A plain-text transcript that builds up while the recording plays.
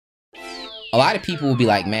a lot of people will be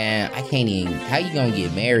like, man, I can't even, how you gonna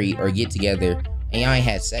get married or get together and y'all ain't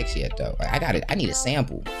had sex yet though? Like, I need a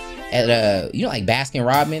sample. At you know, like Baskin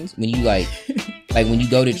Robbins, when you like when you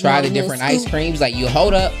go to try the different ice creams, like you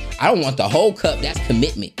hold up, I don't want the whole cup, that's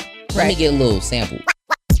commitment. Let me get a little sample.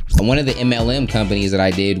 One of the MLM companies that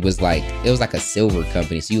I did was like, it was like a silver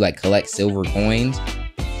company. So you like collect silver coins.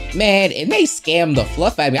 Man, and they scammed the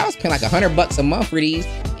fluff out of me. I was paying like $100 a month for these.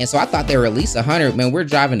 And so I thought they were at least 100. Man, we're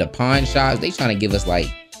driving to pawn shops. They trying to give us like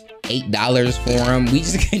 $8 for them. We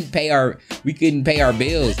just couldn't pay our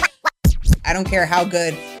bills. I don't care how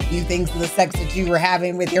good you think the sex that you were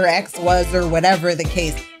having with your ex was or whatever the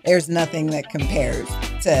case. There's nothing that compares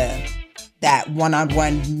to that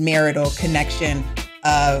one-on-one marital connection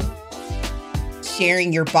of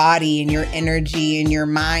sharing your body and your energy and your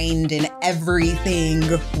mind and everything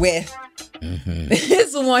with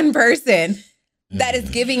this one person that is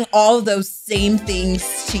giving all those same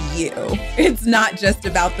things to you. It's not just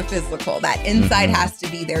about the physical. That inside has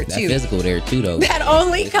to be there too. That physical there too, though. That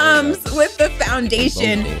only comes with the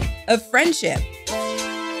foundation of friendship.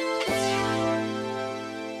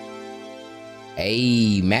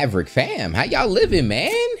 Hey, Maverick fam, how y'all living,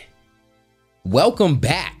 man? Welcome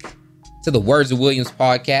back to the Words of Williams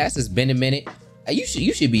podcast. It's been a minute. You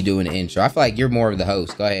should be doing the intro. I feel like you're more of the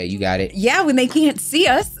host. Go ahead, you got it. Yeah, when they can't see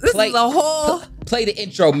us, this is a whole... Play the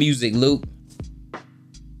intro music, Luke.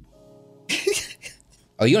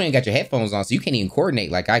 Oh, you don't even got your headphones on, so you can't even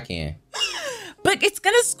coordinate like I can. But it's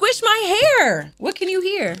gonna squish my hair. What can you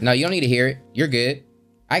hear? No, you don't need to hear it. You're good.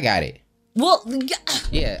 I got it. Well,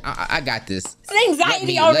 yeah, I got this. It's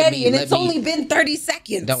anxiety already, and it's only been 30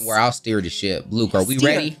 seconds. Don't worry, I'll steer the ship. Luke, are we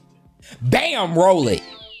ready? Bam, roll it.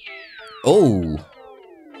 Oh,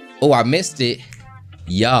 I missed it.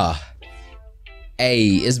 Yeah. Hey,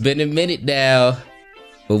 it's been a minute now,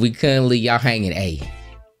 but we couldn't leave y'all hanging. Hey.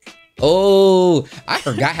 Oh, I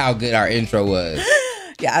forgot how good our intro was.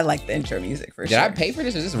 Yeah, I like the intro music for sure. Did I pay for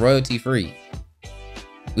this or is this royalty free?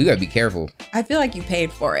 We gotta be careful. I feel like you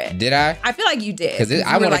paid for it. Did I? I feel like you did. Because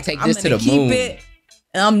I want to take this to the moon. Keep it,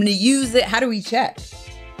 and I'm gonna use it. How do we check?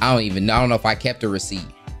 I don't know if I kept a receipt.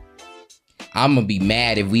 I'm gonna be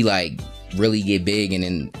mad if we like really get big and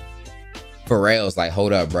then Pharrell's like,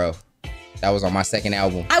 hold up, bro. That was on my second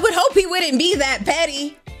album. I would hope he wouldn't be that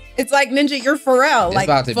petty. It's like, Ninja, you're Pharrell. Like,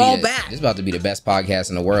 fall back. This is about to be the best podcast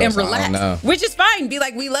in the world. And so relax. I don't know. Which is fine. Be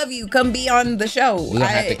like, we love you. Come be on the show. We're gonna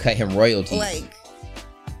have to cut him royalties.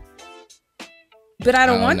 But I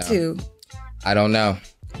don't want to. I don't know.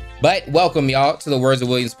 But welcome, y'all, to the Words of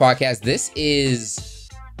Williams podcast. This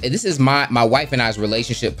is my wife and I's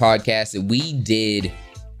relationship podcast that we did.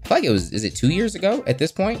 I feel like is it 2 years ago at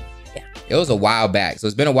this point? Yeah. It was a while back. So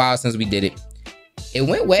it's been a while since we did it. It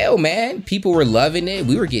went well, man. People were loving it.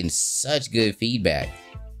 We were getting such good feedback.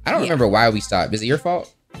 I don't remember why we stopped. Is it your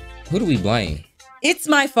fault? Who do we blame? It's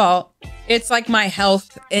my fault. It's like my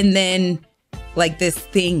health and then like this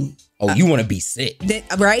thing. Oh, you want to be sick.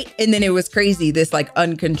 Right? And then it was crazy. This like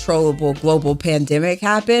uncontrollable global pandemic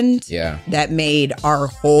happened. Yeah. That made our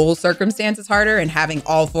whole circumstances harder, and having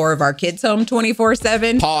all 4 of our kids home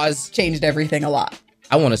 24/7. Pause. Changed everything a lot.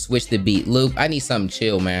 I want to switch the beat. Luke, I need something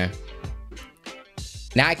chill, man.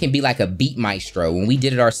 Now I can be like a beat maestro. When we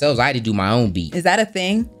did it ourselves, I had to do my own beat. Is that a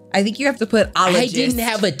thing? I think you have to put ologist. I didn't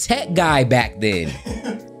have a tech guy back then.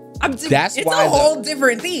 It's a whole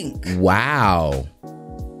different thing. Wow.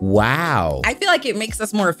 I feel like it makes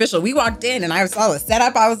us more official. We walked in and I saw the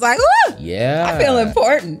setup. I was like, ooh, yeah. I feel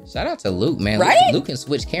important. Shout out to Luke, man. Right? Luke can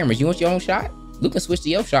switch cameras. You want your own shot? Luke can switch to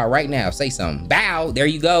your shot right now. Say something. Bow. There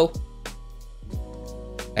you go.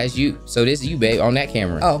 That's you. So this is you, babe, on that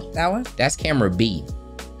camera. Oh, that one? That's camera B.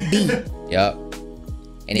 Yup.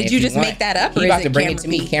 And did you just make that up? He's about to bring it to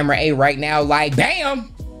me, camera A right now, like,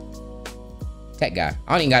 bam! Tech guy.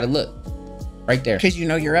 I don't even gotta look. Right there. Because you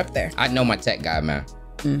know you're up there. I know my tech guy, man.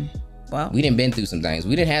 Well, we done been through some things.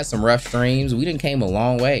 We done had some rough streams. We done came a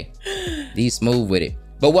long way. These smooth with it.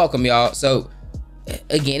 But welcome, y'all. So,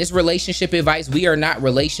 again, it's relationship advice. We are not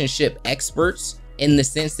relationship experts in the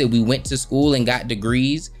sense that we went to school and got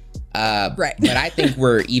degrees. Right. But I think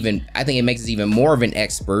I think it makes us even more of an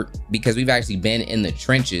expert because we've actually been in the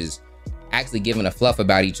trenches, actually giving a fluff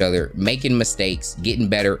about each other, making mistakes, getting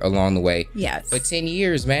better along the way. Yes. For 10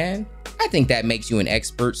 years, man. I think that makes you an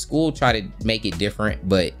expert. School try to make it different,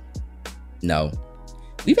 but no.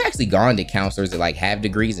 We've actually gone to counselors that like have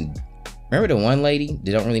degrees, and remember the one lady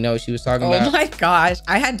that don't really know what she was talking about? Oh my gosh.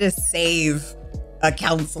 I had to save a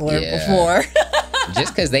counselor before.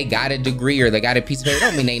 Just because they got a degree or they got a piece of paper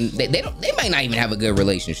don't mean they might not even have a good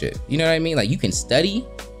relationship. You know what I mean? Like, you can study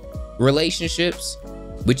relationships,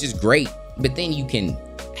 which is great, but then you can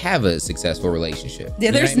have a successful relationship. Yeah,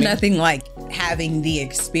 You know there's what I mean? nothing like having the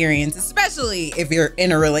experience, especially if you're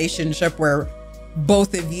in a relationship where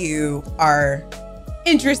both of you are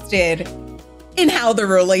interested in how the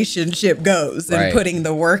relationship goes and Right. putting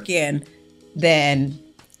the work in. Then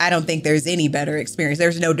I don't think there's any better experience.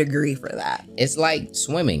 There's no degree for that. It's like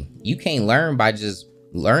swimming. You can't learn by just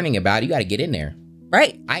learning about it. You got to get in there.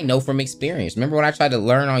 Right. I know from experience. Remember when I tried to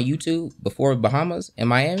learn on YouTube before Bahamas in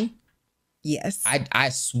Miami? Yes. I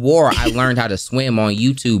swore I learned how to swim on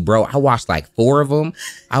YouTube, bro. I watched like 4 of them.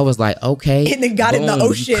 I was like, okay. And then got in the boom,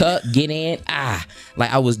 ocean. Cut, get in. Like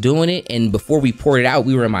I was doing it. And before we poured it out,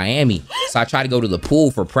 we were in Miami. So I tried to go to the pool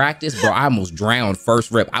for practice, bro. I almost drowned first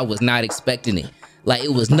rip. I was not expecting it. Like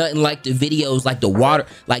it was nothing like the videos, like the water,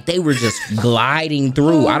 like they were just gliding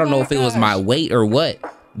through. I don't know if it was my weight or what,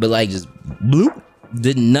 but like just bloop.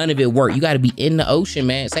 None of it work. You got to be in the ocean,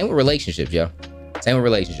 man. Same with relationships, yo. Same with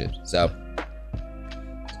relationships. So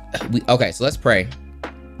so let's pray,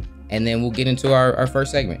 and then we'll get into our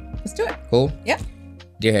first segment. Let's do it. Cool? Yeah.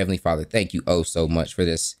 Dear Heavenly Father, thank you so much for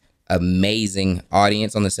this amazing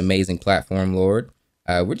audience on this amazing platform, Lord.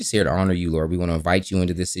 We're just here to honor you, Lord. We want to invite you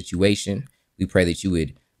into this situation. We pray that you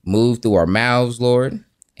would move through our mouths, Lord,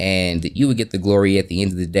 and that you would get the glory at the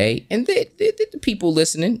end of the day, and that the people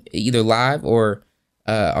listening, either live or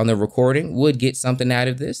on the recording, would get something out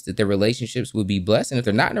of this, that their relationships would be blessed. And if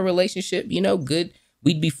they're not in a relationship, good,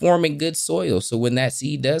 we'd be forming good soil. So when that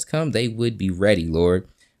seed does come, they would be ready, Lord.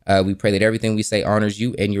 We pray that everything we say honors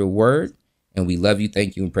you and your word. And we love you,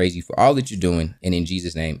 thank you, and praise you for all that you're doing. And in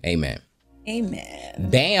Jesus' name, amen. Amen.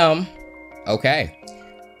 Bam. Okay.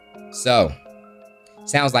 So,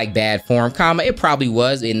 sounds like bad form, it probably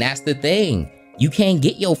was. And that's the thing. You can't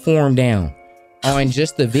get your form down on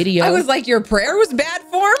just the video. I was like, your prayer was bad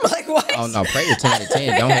form? Like, what? Oh, no, prayer 10 out of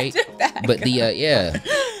 10. Don't hate. But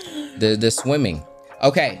the swimming.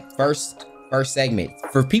 Okay, first segment.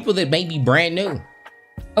 For people that may be brand new.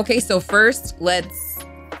 Okay, so first, let's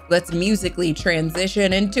musically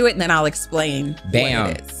transition into it, and then I'll explain Bam.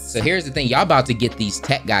 what it is. So here's the thing. Y'all about to get these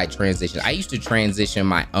tech guy transitions. I used to transition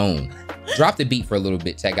my own. Drop the beat for a little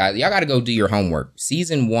bit, tech guys. Y'all got to go do your homework.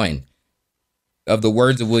 Season 1 of the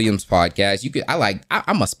Words of Williams podcast.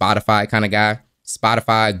 I'm a Spotify kind of guy.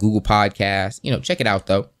 Spotify, Google Podcasts. Check it out,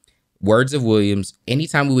 though. Words of Williams.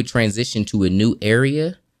 Anytime we would transition to a new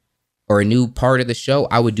area or a new part of the show,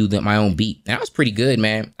 I would do my own beat. And I was pretty good,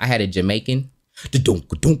 man. I had a Jamaican. I'd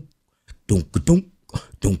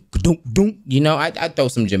throw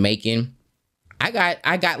some Jamaican.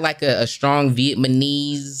 I got like a strong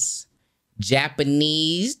Vietnamese,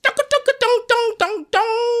 Japanese,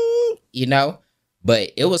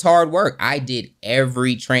 but it was hard work. I did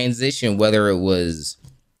every transition, whether it was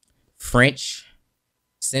French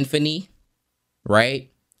symphony, right?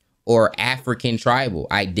 Or African tribal.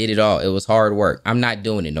 I did it all. It was hard work. I'm not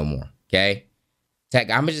doing it no more. Okay. I'm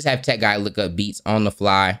gonna just have tech guy look up beats on the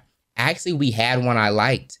fly. Actually, we had one I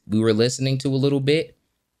liked. We were listening to a little bit.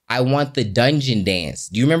 I want the dungeon dance.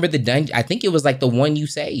 Do you remember the dungeon? I think it was like the one you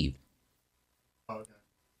saved. Okay.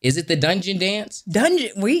 Is it the dungeon dance?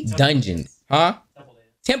 Dungeon. Huh?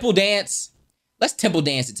 Temple dance. Let's temple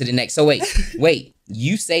dance it to the next. So wait.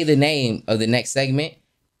 You say the name of the next segment.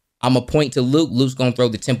 I'm gonna point to Luke. Luke's gonna throw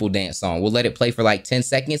the temple dance on. We'll let it play for like 10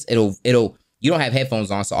 seconds. It'll. You don't have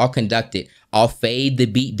headphones on, so I'll conduct it. I'll fade the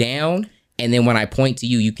beat down, and then when I point to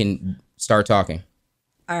you, you can start talking.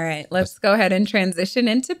 All right, let's go ahead and transition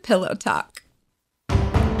into Pillow Talk.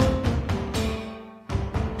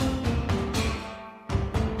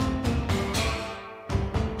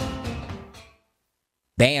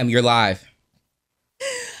 Bam, you're live.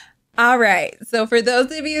 All right. So for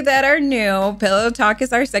those of you that are new, Pillow Talk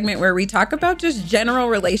is our segment where we talk about just general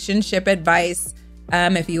relationship advice.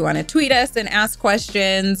 If you want to tweet us and ask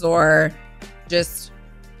questions or just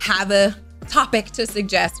have a topic to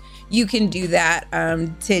suggest, you can do that.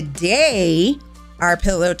 Today, our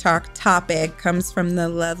Pillow Talk topic comes from the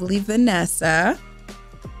lovely Vanessa.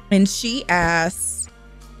 And she asks,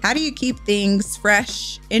 how do you keep things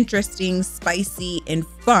fresh, interesting, spicy, and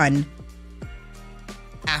fun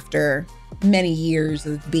after many years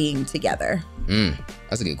of being together?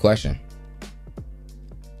 That's a good question.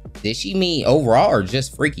 Did she mean overall or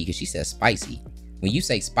just freaky? Because she says spicy. When you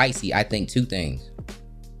say spicy, I think 2 things.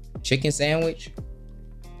 Chicken sandwich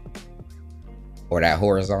or that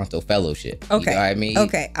horizontal fellowship. Okay. You know what I mean?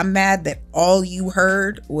 Okay. I'm mad that all you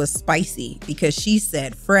heard was spicy because she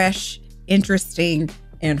said fresh, interesting,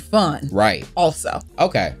 and fun. Right. Also.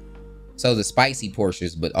 Okay. So the spicy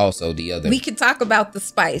portions, but also the other. We could talk about the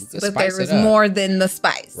spice, but spice there was it up. more than the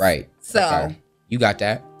spice. Right. So. Okay. You got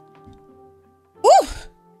that. Woo!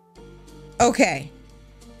 Okay.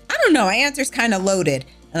 don't know. My answer's kind of loaded,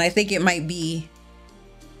 and I think it might be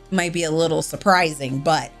a little surprising,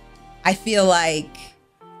 but I feel like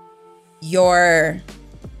your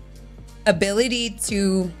ability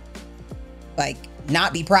to like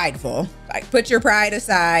not be prideful, like put your pride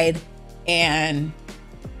aside and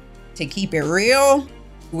to keep it real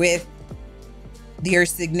with your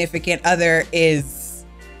significant other is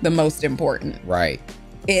the most important. Right.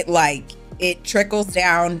 It trickles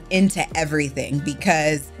down into everything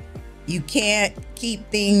because you can't keep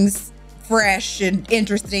things fresh and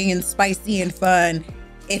interesting and spicy and fun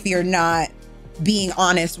if you're not being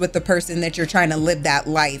honest with the person that you're trying to live that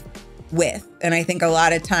life with. And I think a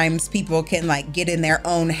lot of times people can like get in their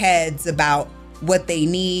own heads about what they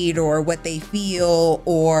need or what they feel,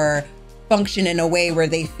 or function in a way where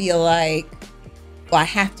they feel like, well, I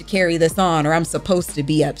have to carry this on, or I'm supposed to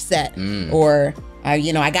be upset, or I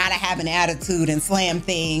gotta have an attitude and slam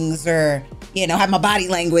things, or have my body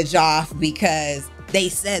language off because they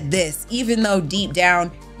said this, even though deep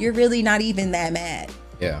down you're really not even that mad.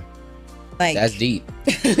 Yeah, like that's deep.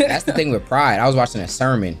 That's the thing with pride. I was watching a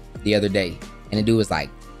sermon the other day, and the dude was like,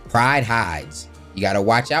 pride hides. You got to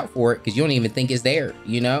watch out for it because you don't even think it's there,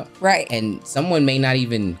 Right. And someone may not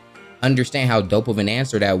even understand how dope of an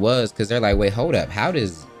answer that was, because they're like, wait, hold up. How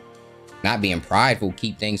does not being prideful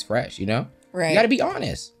keep things fresh, Right. You got to be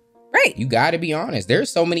honest. Right. You got to be honest.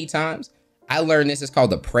 There's so many times I learned this. It's called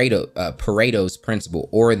the Pareto's principle,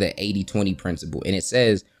 or the 80-20 principle. And it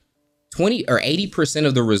says 20 or 80%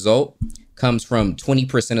 of the result comes from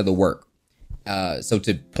 20% of the work. So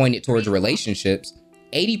to point it towards relationships,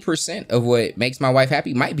 80% of what makes my wife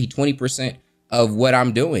happy might be 20% of what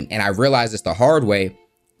I'm doing. And I realized this the hard way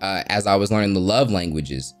as I was learning the love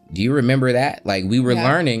languages. Do you remember that? Like we were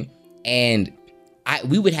learning, and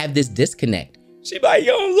we would have this disconnect. She'd be like, you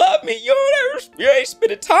don't love me. You ain't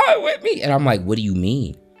spending time with me. And I'm like, what do you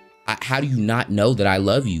mean? How do you not know that I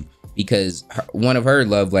love you? Because one of her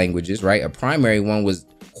love languages, right? A primary one was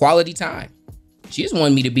quality time. She just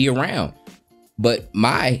wanted me to be around. But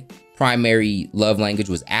my primary love language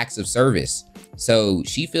was acts of service. So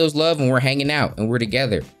she feels love when we're hanging out and we're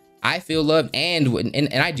together. I feel loved and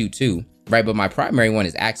I do too, right? But my primary one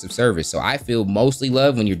is acts of service. So I feel mostly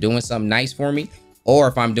love when you're doing something nice for me, or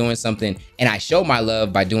if I'm doing something, and I show my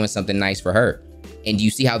love by doing something nice for her. And you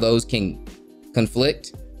see how those can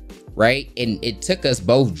conflict, right? And it took us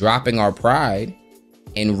both dropping our pride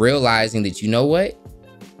and realizing that, you know what?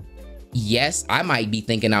 Yes, I might be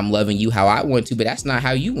thinking I'm loving you how I want to, but that's not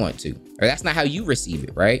how you want to, or that's not how you receive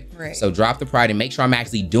it, right? Right. So drop the pride and make sure I'm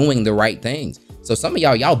actually doing the right things. So some of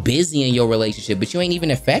y'all busy in your relationship, but you ain't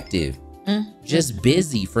even effective. Just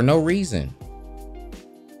busy for no reason.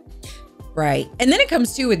 Right. And then it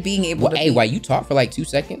comes to with being able to hey, while you talk for like 2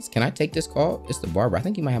 seconds, can I take this call? It's the barber. I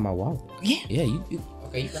think you might have my wallet. Yeah. Yeah, you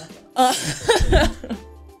okay, you got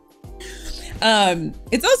it.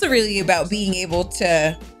 It's also really about being able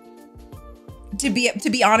to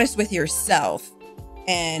be honest with yourself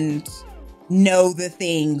and know the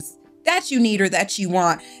things that you need or that you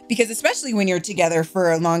want, because especially when you're together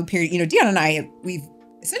for a long period, Deanna and I, we've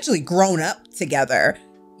essentially grown up together,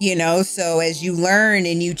 so as you learn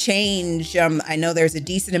and you change, I know there's a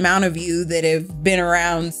decent amount of you that have been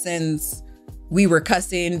around since we were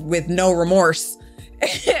cussing with no remorse,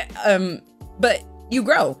 but you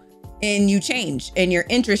grow and you change and your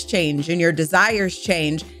interests change and your desires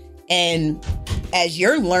change. And as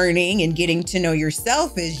you're learning and getting to know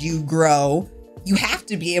yourself as you grow, you have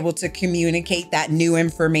to be able to communicate that new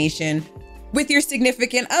information with your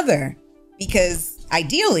significant other, because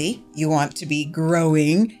ideally you want to be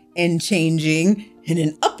growing and changing in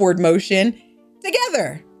an upward motion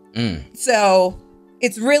together. So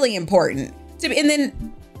it's really important and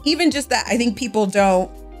then even just that, I think people don't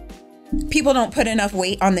put enough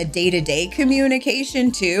weight on the day-to-day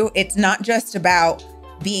communication too. It's not just about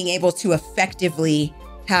being able to effectively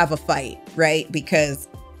have a fight, right? Because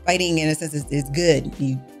fighting in a sense is good.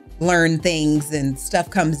 You learn things and stuff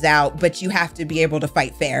comes out, but you have to be able to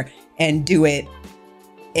fight fair and do it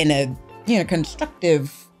in a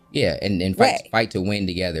constructive and fight to win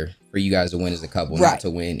together, for you guys to win as a couple, right, not to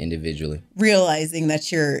win individually. Realizing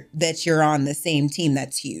that you're on the same team,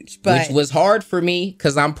 that's huge. But which was hard for me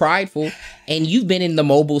because I'm prideful, and you've been in the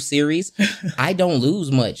mobile series. I don't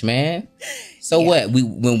lose much, man. So what?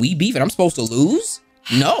 When we beef it, I'm supposed to lose?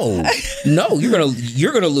 No, you're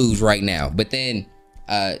gonna lose right now. But then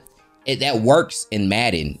that works in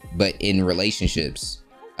Madden, but in relationships,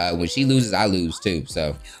 when she loses, I lose too.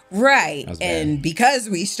 So right. And because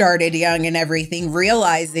we started young and everything,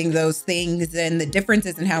 realizing those things and the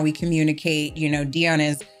differences in how we communicate, Deanna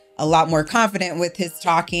is a lot more confident with his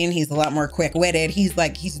talking. He's a lot more quick-witted. He's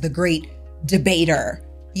the great debater,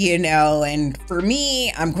 you know? And for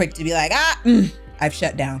me, I'm quick to be like, I've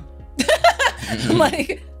shut down.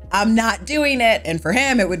 Like, I'm not doing it. And for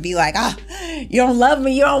him, it would be like, you don't love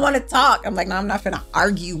me. You don't want to talk. I'm like, no, I'm not going to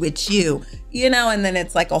argue with you, you know? And then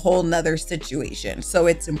it's like a whole nother situation. So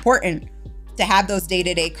it's important to have those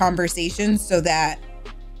day-to-day conversations so that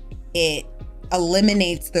it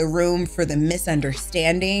eliminates the room for the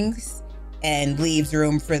misunderstandings and leaves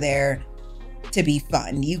room for there to be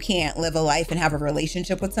fun. You can't live a life and have a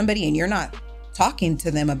relationship with somebody and you're not talking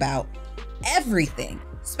to them about everything,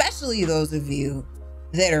 especially those of you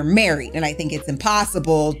that are married. And I think it's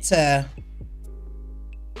impossible to,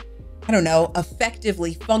 I don't know,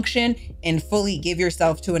 effectively function and fully give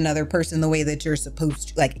yourself to another person the way that you're supposed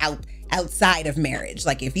to, like outside of marriage.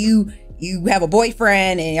 Like if you have a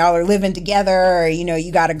boyfriend and y'all are living together, or, you know,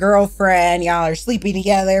 you got a girlfriend, y'all are sleeping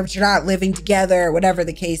together, but you're not living together, or whatever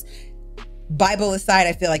the case, Bible aside,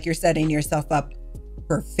 I feel like you're setting yourself up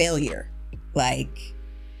for failure. Like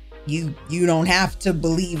you don't have to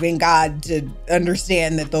believe in God to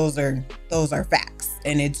understand that those are facts,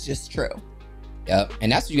 and it's just true. Yep.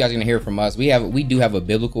 And that's what you guys are gonna hear from us. We do have a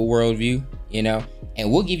biblical worldview, you know,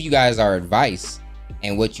 and we'll give you guys our advice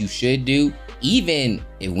and what you should do, even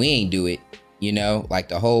if we ain't do it, you know, like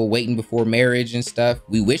the whole waiting before marriage and stuff.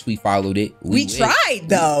 We wish we followed it. We tried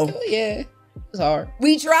though. Yeah, it was hard.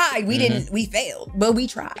 We tried. We didn't. We failed, but we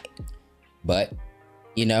tried. But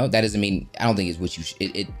you know, that doesn't mean, I don't think it's what you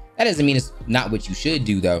that doesn't mean it's not what you should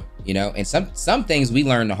do though, you know. And some things we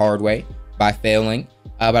learned the hard way by failing.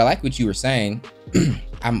 But I like what you were saying.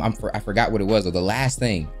 I forgot what it was, or the last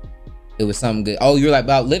thing. It was something good. Oh, you're like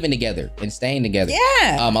about living together and staying together.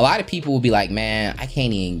 Yeah. A lot of people will be like, man, I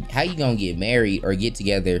can't even, how you gonna get married or get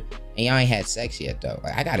together and y'all ain't had sex yet though?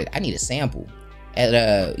 Like I need a sample.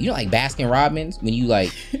 At you know, like Baskin Robbins, when you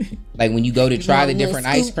like when you go to try the different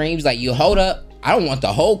ice creams, like you hold up, I don't want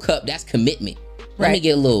the whole cup, that's commitment. Let me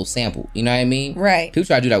get a little sample. You know what I mean? Right. People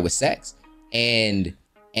try to do that with sex. And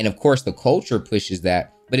of course the culture pushes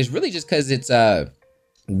that, but it's really just because it's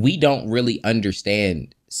we don't really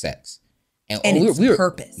understand sex. And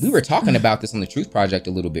purpose. We were talking about this on the Truth Project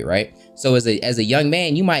a little bit, right? So as a young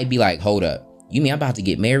man, you might be like, hold up, you mean I'm about to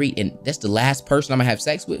get married and that's the last person I'm gonna have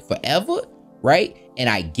sex with forever, right? And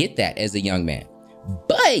I get that as a young man,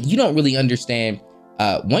 but you don't really understand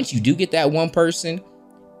once you do get that one person,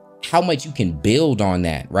 how much you can build on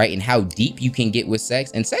that, right? And how deep you can get with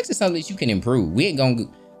sex. And sex is something that you can improve. We ain't we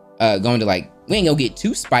ain't gonna get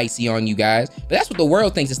too spicy on you guys, but that's what the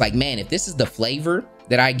world thinks. It's like, man, if this is the flavor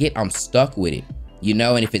that I get, I'm stuck with it, you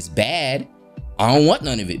know? And if it's bad, I don't want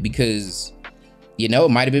none of it because, you know, it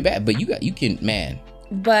might have been bad, but you can, man.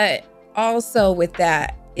 But also with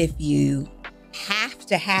that, if you have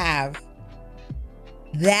to have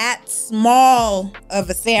that small of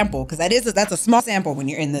a sample, because that's a small sample when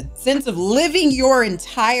you're in the sense of living your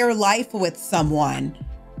entire life with someone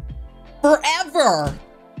forever,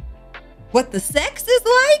 what the sex is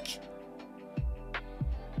like,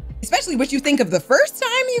 especially what you think of the first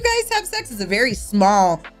time you guys have sex, is a very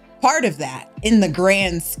small part of that in the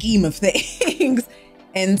grand scheme of things.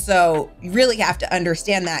 And so you really have to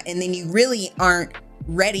understand that. And then you really aren't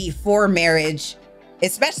ready for marriage,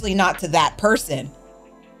 especially not to that person,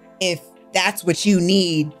 if that's what you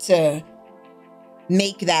need to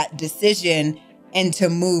make that decision and to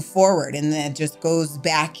move forward. And then it just goes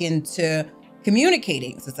back into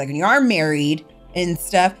communicating. So it's like when you are married and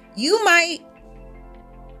stuff, you might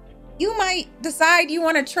decide you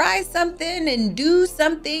want to try something and do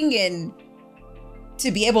something, and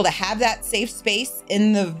to be able to have that safe space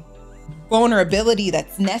in the vulnerability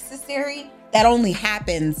that's necessary, that only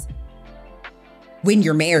happens when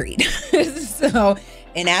you're married. So,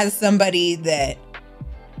 and as somebody that,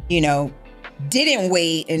 you know, didn't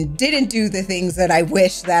wait and didn't do the things that I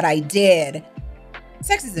wish that I did,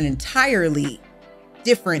 sex is an entirely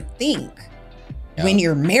different thing when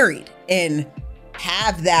you're married and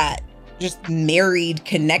have that just married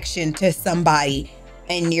connection to somebody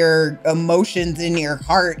and your emotions and your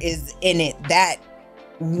heart is in it. That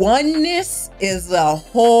oneness is a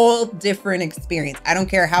whole different experience. I don't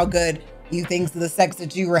care how good you think the sex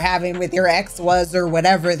that you were having with your ex was, or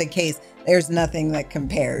whatever the case, there's nothing that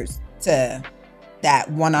compares to that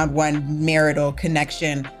one-on-one marital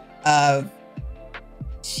connection of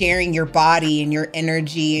sharing your body and your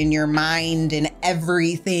energy and your mind and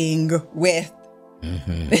everything with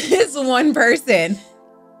this one person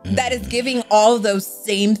that is giving all those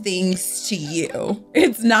same things to you.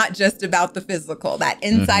 It's not just about the physical. That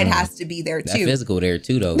inside has to be there too. That physical there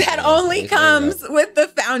too, though. That only comes with the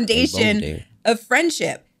foundation of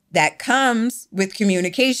friendship. that comes with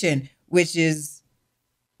communication, which is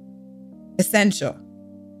essential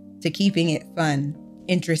to keeping it fun,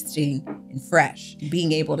 interesting, and fresh.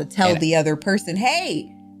 Being able to tell the other person,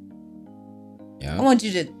 hey, I want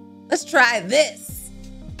you to, let's try this.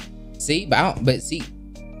 See, but see,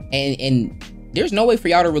 and there's no way for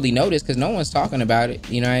y'all to really notice because no one's talking about it.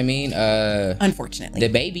 You know what I mean? Unfortunately. The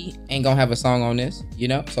baby ain't gonna have a song on this, you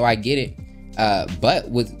know? So I get it. But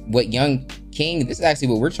with what Young King, this is actually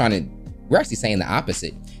what we're actually saying the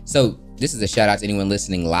opposite. So this is a shout out to anyone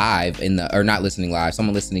listening live or not listening live,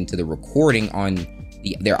 someone listening to the recording on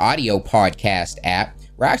their audio podcast app.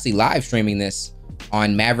 We're actually live streaming this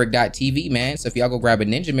on Maverick.tv, man. So if y'all go grab a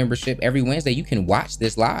Ninja membership every Wednesday, you can watch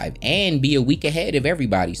this live and be a week ahead of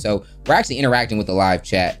everybody. So we're actually interacting with the live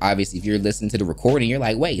chat. Obviously, if you're listening to the recording, you're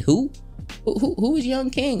like, wait, who is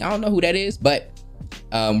Young King? I don't know who that is, but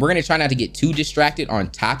we're gonna try not to get too distracted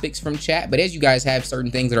on topics from chat. But as you guys have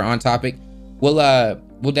certain things that are on topic, we'll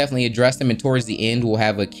definitely address them. And towards the end, we'll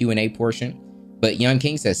have a Q&A portion. But Young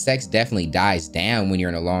King says sex definitely dies down when you're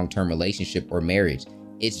in a long-term relationship or marriage.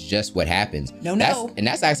 It's just what happens. No. And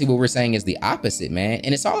that's actually what we're saying is the opposite, man.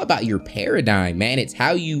 And it's all about your paradigm, man. It's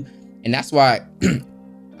how you, and that's why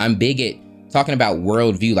I'm big at talking about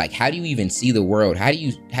worldview. Like, how do you even see the world? How do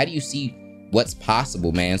you see what's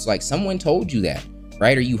possible, man? So like someone told you that,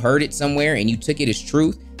 right? Or you heard it somewhere and you took it as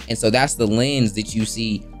truth. And so that's the lens that you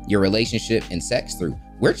see your relationship and sex through.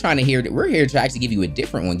 We're here to actually give you a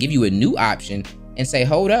different one, give you a new option and say,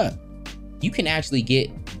 hold up, you can actually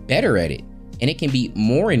get better at it. And it can be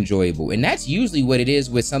more enjoyable. And that's usually what it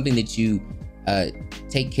is with something that you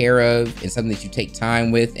take care of and something that you take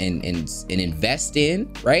time with and invest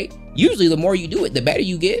in, right? Usually the more you do it, the better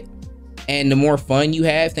you get and the more fun you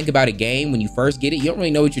have. Think about a game when you first get it. You don't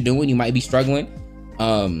really know what you're doing. You might be struggling,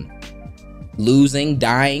 losing,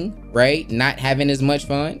 dying, right? Not having as much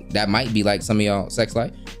fun. That might be like some of y'all sex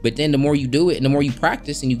life. But then the more you do it and the more you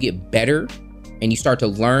practice and you get better and you start to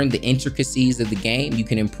learn the intricacies of the game, you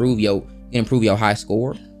can improve your high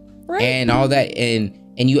score, right? And all that,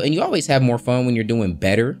 and you always have more fun when you're doing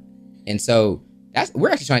better. And so we're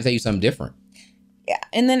actually trying to tell you something different. Yeah,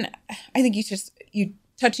 and then I think you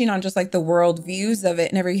touching on just like the world views of it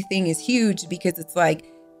and everything is huge because it's like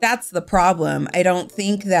that's the problem. I don't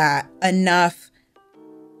think that enough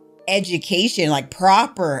education, like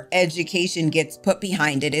proper education, gets put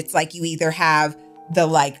behind it. It's like you either have the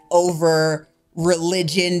like over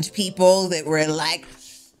religioned people that were like,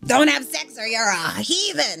 don't have sex or you're a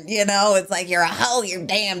heathen, you know? It's like you're a hoe, you're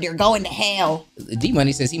damned, you're going to hell.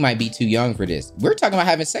 D-Money says he might be too young for this. We're talking about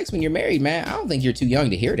having sex when you're married, man. I don't think you're too young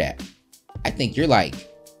to hear that. I think you're like...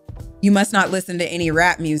 You must not listen to any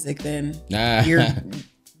rap music then. Nah. You're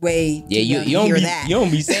way too young to hear that. You don't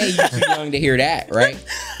be saying you're too young to hear that, right?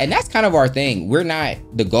 And that's kind of our thing. We're not,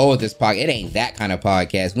 the goal of this podcast, it ain't that kind of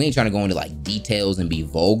podcast. We ain't trying to go into like details and be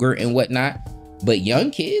vulgar and whatnot. But young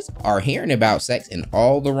kids are hearing about sex in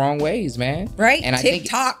all the wrong ways, man. Right? And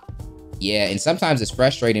TikTok. Yeah, and sometimes it's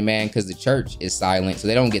frustrating, man, because the church is silent, so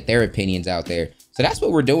they don't get their opinions out there. So that's what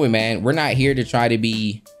we're doing, man. We're not here to try to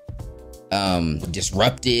be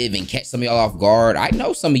disruptive and catch some of y'all off guard. I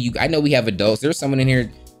know some of you, I know we have adults. There's someone in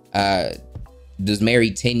here that's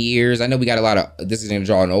married 10 years. I know we got a lot of, this is going to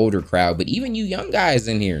draw an older crowd, but even you young guys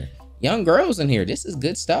in here, young girls in here, this is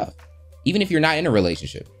good stuff. Even if you're not in a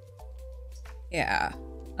relationship. Yeah.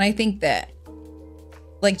 And I think that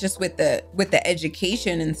like just with the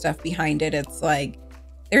education and stuff behind it, it's like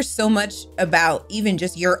there's so much about even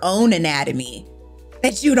just your own anatomy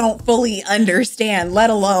that you don't fully understand, let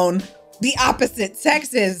alone the opposite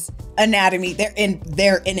sex's anatomy.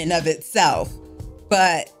 They're in and of itself.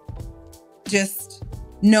 But just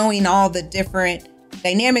knowing all the different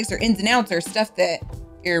dynamics or ins and outs or stuff that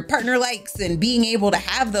your partner likes and being able to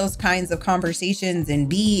have those kinds of conversations and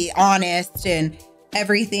be honest and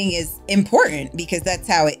everything is important because that's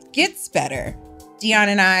how it gets better. Dion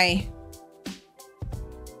and I,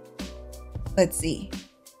 let's see.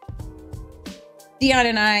 Dion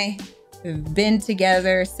and I have been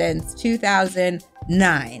together since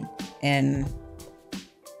 2009 and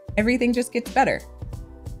everything just gets better.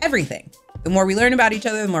 Everything. The more we learn about each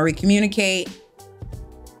other, the more we communicate.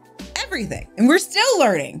 Everything. And we're still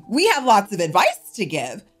learning. We have lots of advice to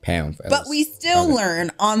give. But we still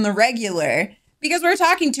learn on the regular because we're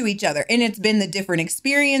talking to each other. And it's been the different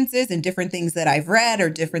experiences and different things that I've read or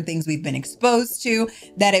different things we've been exposed to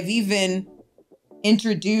that have even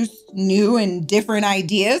introduced new and different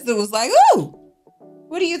ideas that was like, ooh,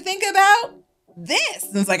 what do you think about this?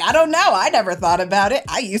 And it's like, I don't know. I never thought about it.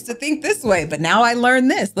 I used to think this way, but now I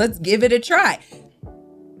learned this. Let's give it a try.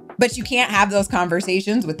 But you can't have those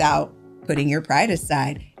conversations without putting your pride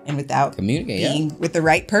aside and without Communicate, being with the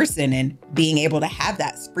right person and being able to have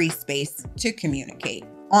that free space to communicate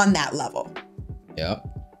on that level. Yep.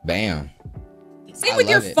 Bam. Same with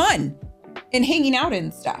your fun and hanging out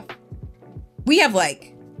and stuff. We have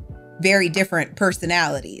like very different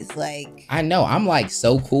personalities. Like, I know. I'm like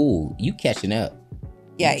so cool. You catching up.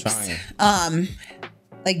 Yikes.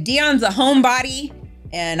 Like Dion's a homebody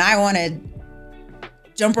and I want to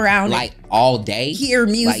jump around like all day, hear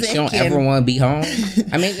music. Like she don't ever want to be home.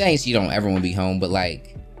 I mean, it ain't she don't ever want to be home, but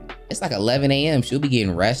like it's like 11 a.m. She'll be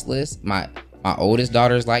getting restless. My oldest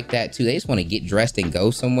daughter's like that too. They just want to get dressed and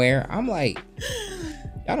go somewhere. I'm like,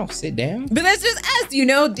 y'all don't sit down. But that's just us, you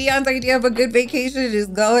know. Dion's idea of a good vacation is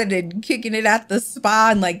going and kicking it at the spa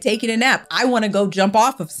and like taking a nap. I want to go jump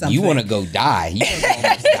off of something. You want to go die. You want to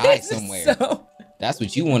almost die somewhere. So, that's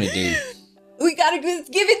what you want to do. We gotta give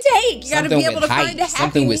and take. You gotta be able to find a happy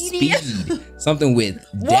something with medium. Speed, something with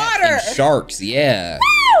depth Water and sharks. Yeah.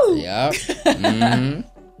 Woo! Yep. Mm-hmm.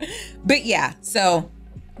 But yeah, so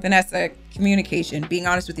Vanessa, communication, being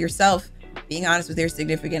honest with yourself, being honest with your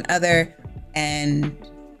significant other, and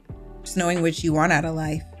just knowing what you want out of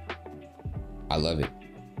life. I love it.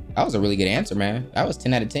 That was a really good answer, man. That was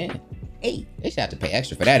 10 out of 10. Hey, they should have to pay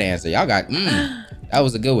extra for that answer. Y'all got that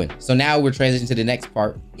was a good one. So now we're transitioning to the next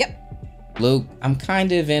part. Yep. Luke, I'm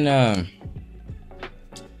kind of in an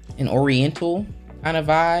Oriental kind of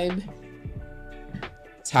vibe.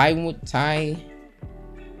 Taiwanese.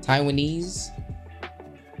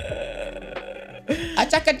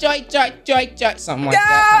 Achaka joy, something like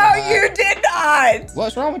that. No, you did not.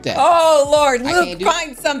 What's wrong with that? Oh Lord, Luke,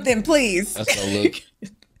 find something, please. Let's go, Luke.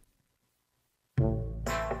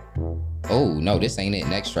 Oh no, this ain't it.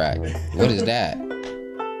 Next track. What is that?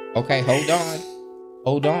 Okay,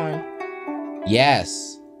 hold on.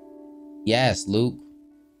 Yes, Luke.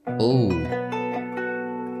 Ooh,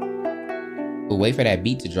 but wait for that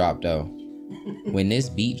beat to drop though. When this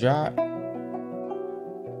beat drop,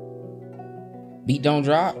 beat don't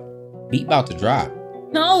drop, beat about to drop.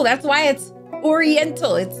 No, that's why it's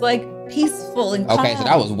Oriental. It's like peaceful and calm. Okay, so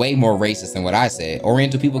that was way more racist than what I said.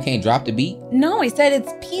 Oriental people can't drop the beat? No, I said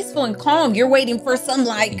it's peaceful and calm. You're waiting for some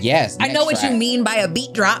like... Yes, I know what you mean by a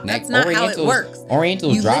beat drop. That's not how it works.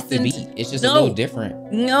 Orientals drop the beat. It's just a little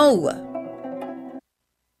different. No,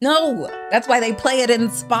 that's why they play it in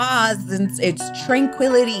spas and it's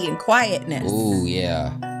tranquility and quietness. Ooh,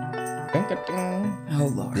 yeah.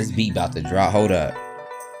 Oh, Lord. This beat about to drop. Hold up.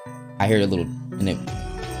 I hear a little... And it,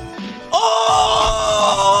 oh!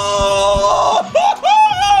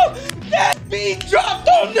 That beat dropped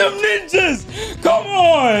on them ninjas! Come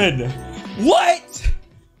on!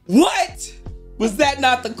 What? Was that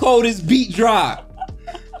not the coldest beat drop?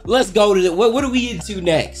 Let's go to the... What are we into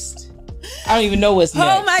next? I don't even know what's next.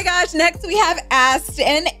 Oh my gosh, next we have Asked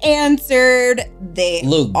and Answered.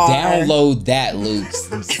 Luke, download that, Luke.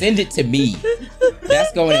 Send it to me.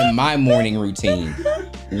 That's going in my morning routine.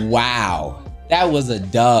 Wow. That was a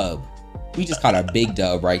dub. We just caught a big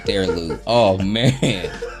dub right there, Luke. Oh,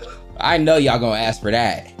 man. I know y'all gonna ask for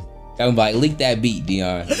that. I'm like, leak that beat,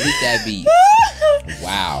 Dion. Leak that beat.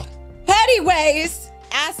 Wow. Anyways,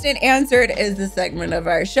 Asked and Answered is the segment of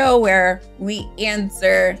our show where we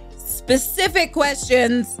answer specific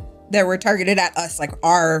questions that were targeted at us, like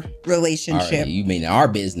our relationship. You mean our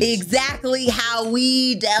business. Exactly how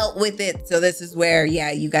we dealt with it. So this is where,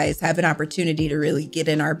 you guys have an opportunity to really get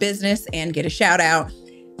in our business and get a shout out.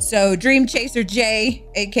 So Dream Chaser J,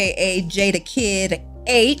 aka Jada Kid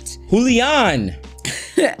 8, Julian,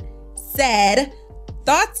 said,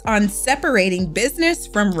 thoughts on separating business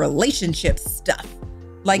from relationship stuff,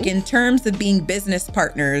 like in terms of being business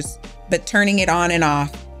partners, but turning it on and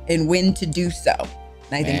off, and when to do so.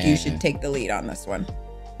 And I think you should take the lead on this one.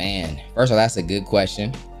 Man, first of all, that's a good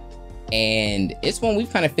question. And it's one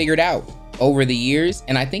we've kind of figured out over the years.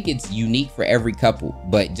 And I think it's unique for every couple.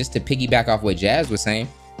 But just to piggyback off what Jazz was saying,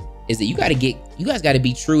 is that you guys got to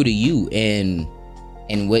be true to you and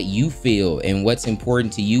what you feel and what's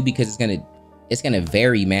important to you, because it's gonna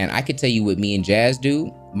vary, man. I could tell you what me and Jazz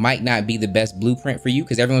do might not be the best blueprint for you,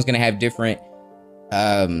 because everyone's gonna have different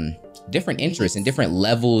interests and different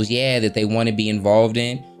levels, that they want to be involved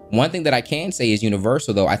in. One thing that I can say is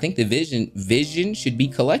universal, though. I think the vision should be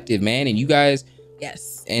collective, man. And you guys,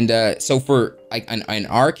 yes. And so for like in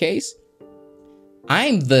our case,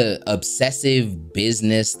 I'm the obsessive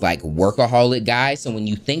business like workaholic guy. So when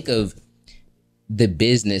you think of the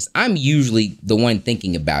business, I'm usually the one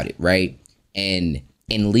thinking about it, right? And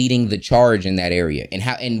leading the charge in that area.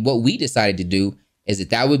 And what we decided to do is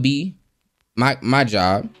that would be my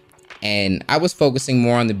job. And I was focusing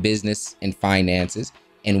more on the business and finances,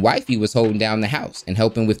 and wifey was holding down the house and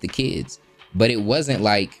helping with the kids. but it wasn't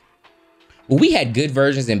like, well, we had good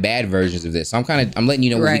versions and bad versions of this. So I'm letting you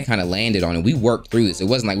know what we kind of landed on, and we worked through this. It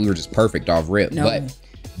wasn't like we were just perfect off rip,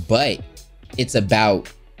 but it's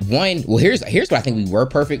about one. Well, here's what I think we were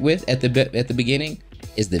perfect with at the beginning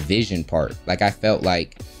is the vision part. Like I felt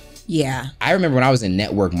like, I remember when I was in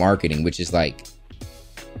network marketing, which is like,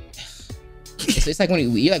 it's like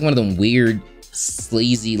when you're like one of them weird,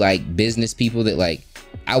 sleazy like business people that like,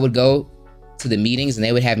 I would go to the meetings and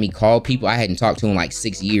they would have me call people I hadn't talked to in like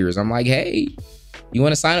 6 years. I'm like, hey, you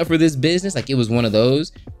want to sign up for this business? Like it was one of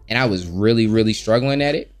those, and I was really, really struggling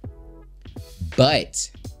at it.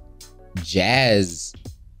 But Jazz,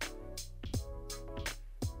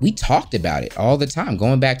 we talked about it all the time.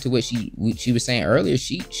 Going back to what she was saying earlier,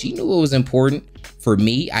 she knew what was important for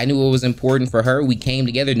me. I knew what was important for her. We came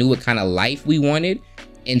together, knew what kind of life we wanted.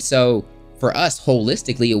 And so for us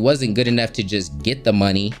holistically, it wasn't good enough to just get the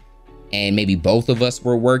money and maybe both of us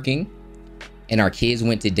were working and our kids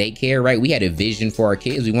went to daycare, right? We had a vision for our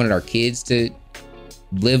kids. We wanted our kids to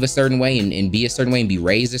live a certain way and be a certain way and be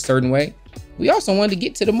raised a certain way. We also wanted to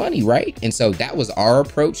get to the money, right? And so that was our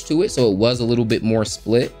approach to it. So it was a little bit more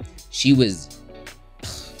split.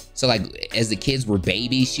 So like as the kids were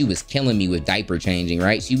babies, she was killing me with diaper changing,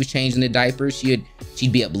 right? She was changing the diapers. She'd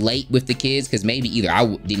be up late with the kids because maybe either I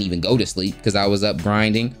didn't even go to sleep because I was up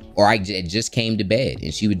grinding, or I just came to bed,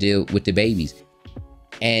 and she would deal with the babies.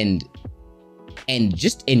 And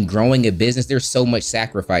just in growing a business, there's so much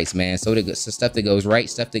sacrifice, man. So stuff that goes right,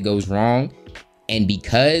 stuff that goes wrong. And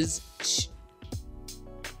because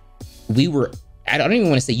I don't even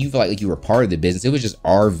want to say you feel like you were part of the business. It was just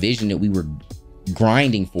our vision that we were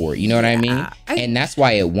grinding for, you know what I mean? And that's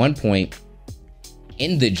why at one point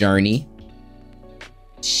in the journey,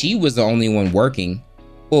 she was the only one working.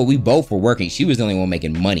 Well, we both were working. She was the only one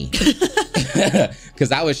making money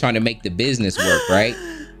because I was trying to make the business work, right?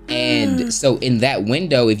 And so in that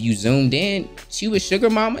window, if you zoomed in, she was sugar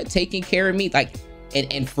mama taking care of me. Like,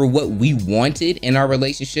 and for what we wanted in our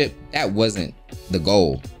relationship, that wasn't the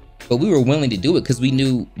goal. But we were willing to do it because we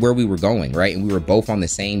knew where we were going, right? And we were both on the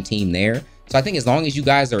same team there. So I think as long as you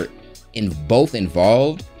guys are both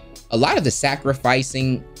involved, a lot of the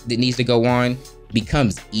sacrificing that needs to go on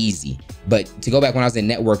becomes easy. But to go back when I was in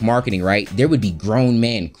network marketing, right? There would be grown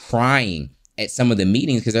men crying at some of the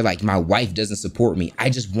meetings because they're like, my wife doesn't support me. I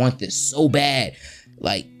just want this so bad.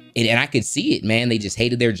 Like, and I could see it, man. They just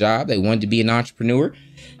hated their job. They wanted to be an entrepreneur,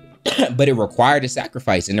 but it required a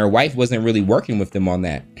sacrifice, and their wife wasn't really working with them on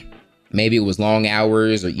that. Maybe it was long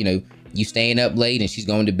hours, or, you staying up late and she's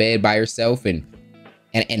going to bed by herself. And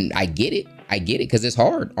I get it. I get it because it's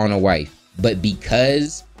hard on a wife. But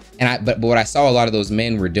but what I saw a lot of those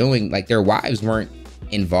men were doing, like their wives weren't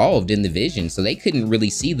involved in the vision. So they couldn't really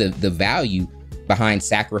see the value behind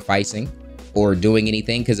sacrificing or doing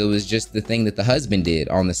anything because it was just the thing that the husband did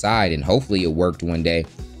on the side. And hopefully it worked one day.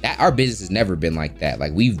 Our business has never been like that.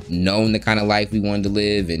 Like we've known the kind of life we wanted to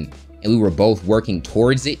live, and we were both working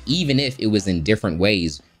towards it, even if it was in different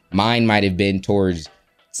ways. Mine might have been towards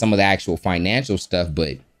some of the actual financial stuff,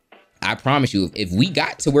 but I promise you, if we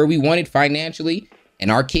got to where we wanted financially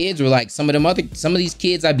and our kids were like some of these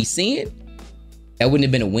kids I'd be seeing, that wouldn't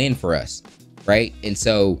have been a win for us, right? And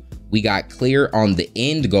so we got clear on the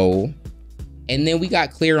end goal, and then we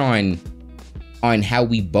got clear on how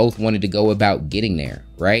we both wanted to go about getting there,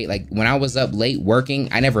 right? Like when I was up late working,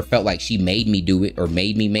 I never felt like she made me do it or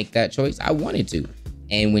made me make that choice. I wanted to.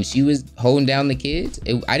 And when she was holding down the kids,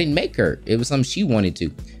 I didn't make her. It was something she wanted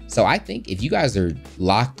to. So I think if you guys are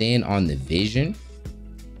locked in on the vision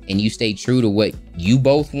and you stay true to what you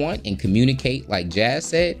both want and communicate, like Jazz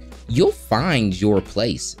said, you'll find your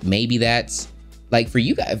place. Maybe that's like for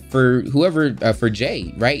you guys, for whoever, for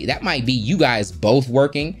Jay, right? That might be you guys both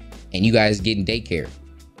working and you guys getting daycare.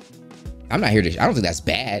 I don't think that's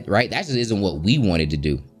bad, right? That just isn't what we wanted to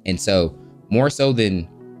do. And so more so than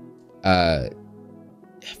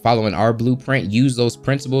following our blueprint, use those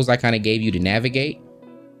principles I kind of gave you to navigate.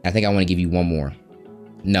 I think I want to give you one more.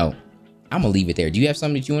 No, I'm gonna leave it there. Do you have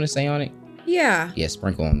something that you want to say on it? Yeah. Yeah,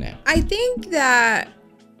 sprinkle on that. I think that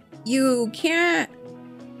you can't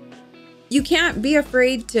be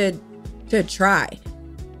afraid to try.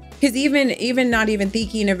 Because even not even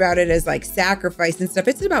thinking about it as like sacrifice and stuff,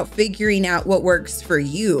 it's about figuring out what works for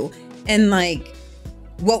you. And like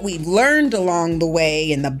what we've learned along the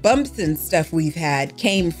way and the bumps and stuff we've had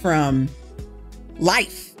came from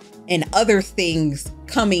life and other things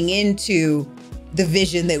coming into the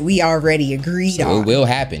vision that we already agreed on. It will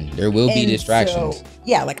happen. There will be distractions. So,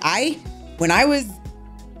 yeah, like when I was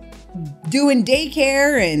doing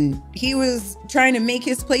daycare and he was trying to make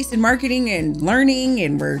his place in marketing and learning,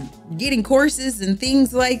 and we're getting courses and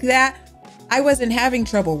things like that, I wasn't having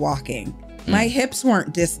trouble walking. My hips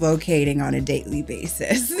weren't dislocating on a daily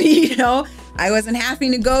basis. You know, I wasn't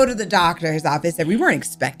having to go to the doctor's office, and we weren't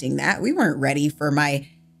expecting that. We weren't ready for my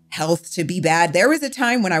health to be bad. There was a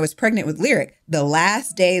time when I was pregnant with Lyric, the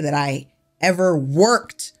last day that I ever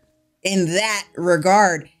worked in that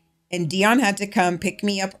regard. And Dion had to come pick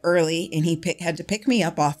me up early, and he had to pick me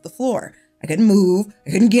up off the floor. I couldn't move. I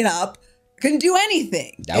couldn't get up. I couldn't do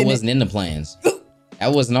anything. That wasn't in the plans.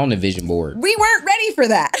 That wasn't on the vision board. We weren't ready for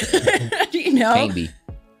that, you know? Can't be.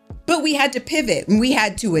 But we had to pivot and we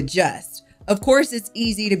had to adjust. Of course, it's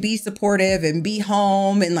easy to be supportive and be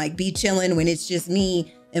home and like be chilling when it's just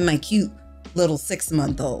me and my cute little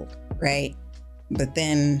 6-month-old, right? But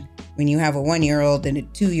then when you have a 1-year-old and a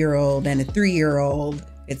 2-year-old and a 3-year-old,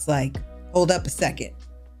 it's like, hold up a second.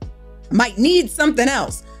 I might need something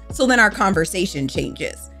else. So then our conversation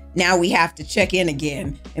changes. Now we have to check in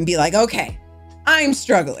again and be like, okay, I'm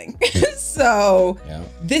struggling. So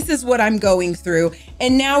This is what I'm going through.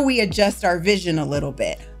 And now we adjust our vision a little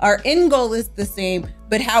bit. Our end goal is the same,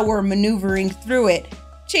 but how we're maneuvering through it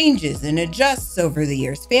changes and adjusts over the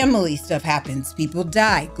years. Family stuff happens. People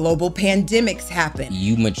die. Global pandemics happen.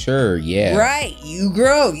 You mature, yeah. Right. You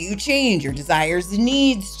grow. You change. Your desires and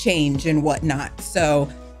needs change and whatnot. So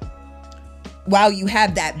while you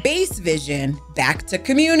have that base vision, back to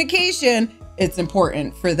communication, it's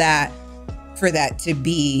important for that to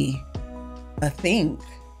be a thing.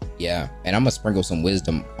 Yeah. And I'm going to sprinkle some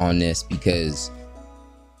wisdom on this because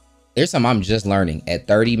there's something I'm just learning at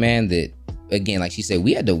 30, man, that, again, like she said,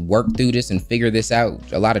 we had to work through this and figure this out.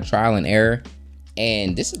 A lot of trial and error.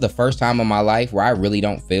 And this is the first time in my life where I really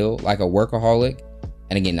don't feel like a workaholic.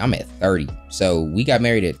 And again, I'm at 30. So we got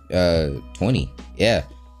married at 20. Yeah.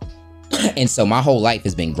 And so my whole life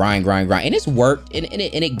has been grind. And it's worked. And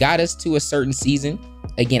it got us to a certain season.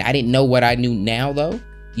 Again, I didn't know what I knew now, though,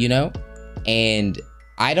 you know? And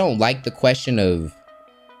I don't like the question of,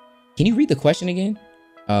 can you read the question again?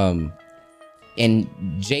 And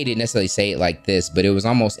Jay didn't necessarily say it like this, but it was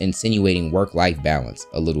almost insinuating work-life balance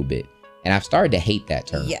a little bit. And I've started to hate that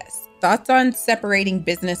term. Yes. Thoughts on separating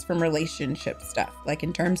business from relationship stuff, like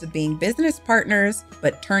in terms of being business partners,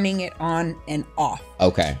 but turning it on and off.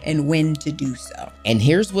 Okay. And when to do so. And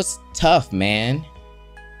here's what's tough, man.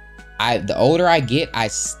 The older I get, I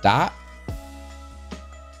stop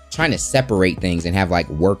trying to separate things and have like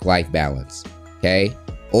work-life balance, okay?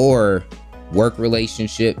 Or work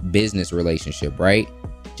relationship, business relationship, right?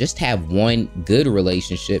 Just have one good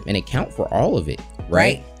relationship and account for all of it,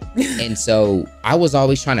 right? And so I was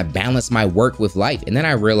always trying to balance my work with life. And then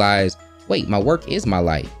I realized, wait, my work is my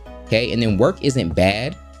life, okay? And then work isn't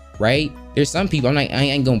bad, right? There's some people, I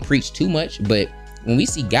ain't gonna preach too much, but when we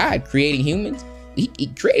see God creating humans, he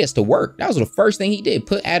created us to work. That was the first thing he did,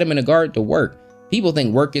 put Adam in a garden to work. People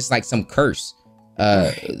think work is like some curse.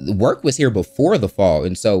 Work was here before the fall.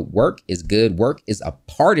 And so work is good. Work is a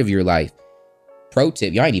part of your life. Pro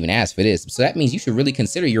tip, y'all ain't even asked for this. So that means you should really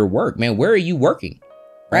consider your work, man. Where are you working?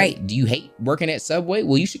 Right? Do you hate working at Subway?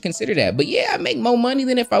 Well, you should consider that. But yeah, I make more money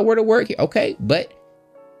than if I were to work here. Okay, but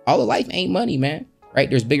all of life ain't money, man. Right?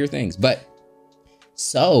 There's bigger things. But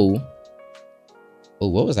so,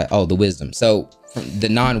 what was that? Oh, the wisdom. So the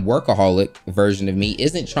non-workaholic version of me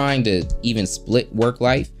isn't trying to even split work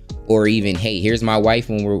life or even, hey, here's my wife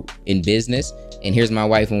when we're in business and here's my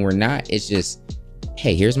wife when we're not. It's just,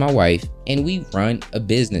 hey, here's my wife and we run a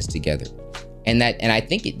business together. And I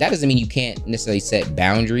think that doesn't mean you can't necessarily set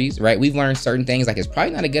boundaries, right? We've learned certain things, like it's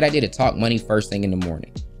probably not a good idea to talk money first thing in the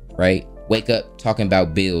morning, right? Wake up talking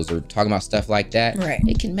about bills or talking about stuff like that. Right.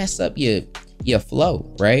 It can mess up your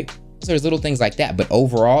flow, right? So there's little things like that. But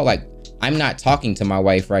overall, like, I'm not talking to my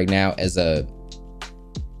wife right now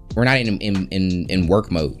we're not in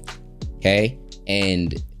work mode, okay?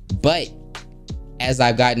 But as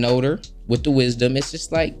I've gotten older with the wisdom, it's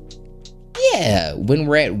just like, yeah, when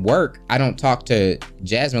we're at work, I don't talk to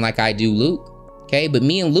Jasmine like I do Luke, okay? But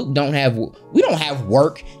me and Luke we don't have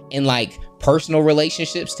work in like personal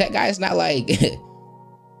relationships. Tech guy, it's not like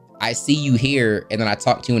I see you here and then I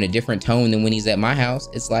talk to you in a different tone than when he's at my house.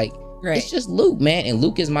 It's like, right. It's just Luke, man. And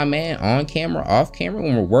Luke is my man on camera, off camera,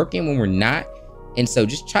 when we're working, when we're not. And so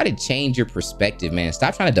just try to change your perspective, man.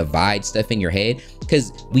 Stop trying to divide stuff in your head,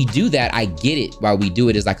 because we do that. I get it. While we do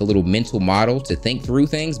it as like a little mental model to think through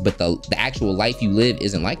things, but the actual life you live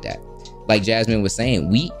isn't like that. Like Jasmine was saying,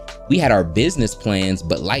 we had our business plans,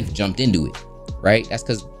 but life jumped into it, right? That's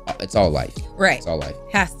because it's all life. Right. It's all life.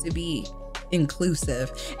 Has to be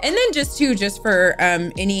inclusive. And then just for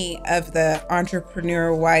any of the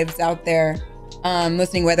entrepreneur wives out there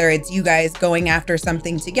listening, whether it's you guys going after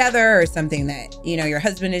something together or something that, you know, your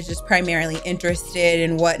husband is just primarily interested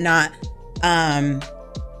in, whatnot,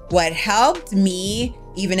 What helped me,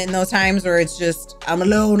 even in those times where it's just I'm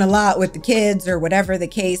alone a lot with the kids or whatever the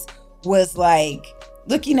case, was like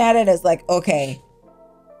looking at it as like, okay,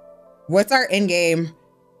 what's our end game?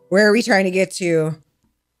 Where are we trying to get to?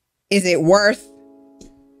 Is it worth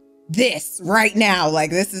this right now? Like,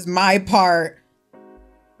 this is my part.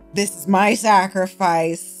 This is my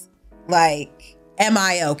sacrifice. Like, am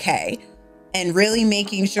I okay? And really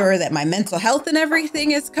making sure that my mental health and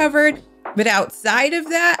everything is covered. But outside of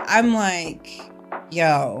that, I'm like,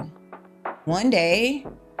 yo, one day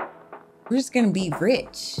we're just going to be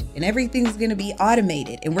rich and everything's going to be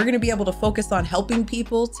automated and we're going to be able to focus on helping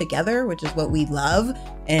people together, which is what we love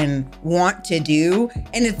and want to do.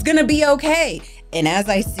 And it's going to be okay. And as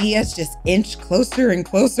I see us just inch closer and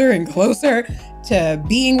closer and closer to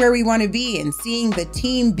being where we want to be and seeing the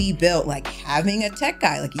team be built, like having a tech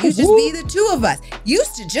guy, like it used to just be the two of us,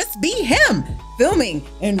 used to just be him filming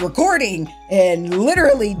and recording and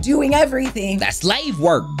literally doing everything. That's slave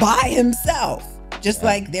work. By himself. Just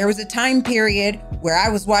like there was a time period where I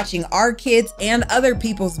was watching our kids and other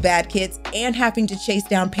people's bad kids and having to chase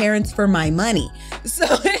down parents for my money. So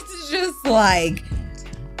it's just like,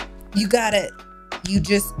 you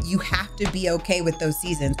have to be okay with those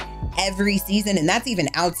seasons. Every season, and that's even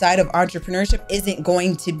outside of entrepreneurship, isn't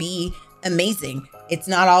going to be amazing. It's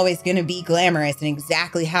not always going to be glamorous and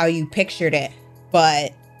exactly how you pictured it.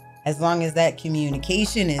 But as long as that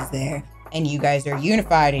communication is there and you guys are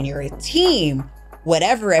unified and you're a team,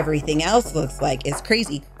 whatever everything else looks like is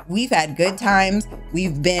crazy. We've had good times.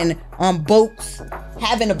 We've been on boats,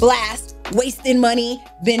 having a blast, wasting money,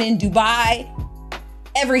 been in Dubai.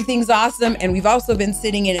 Everything's awesome. And we've also been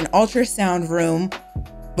sitting in an ultrasound room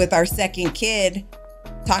with our second kid,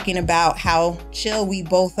 talking about how chill we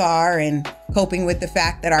both are and coping with the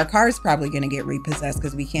fact that our car's probably going to get repossessed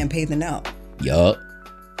because we can't pay the note. Yup.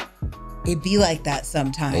 It'd be like that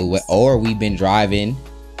sometimes. Or we've been driving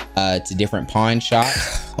to different pawn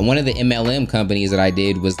shops. One of the MLM companies that I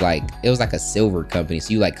did was like, it was like a silver company.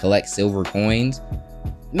 So you like collect silver coins.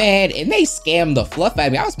 Man, and they scammed the fluff out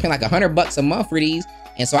of me. I was paying like $100 a month for these.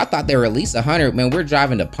 And so I thought they were at least 100. Man, we're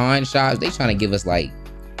driving to pawn shops. They trying to give us like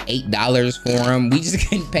 $8 for them. We just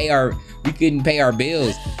couldn't pay our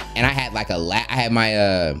bills. And I had like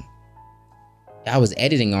I was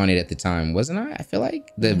editing on it at the time, wasn't I? I feel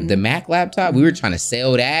like the Mac laptop. We were trying to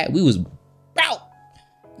sell that. We was out.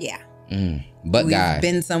 Yeah. But we've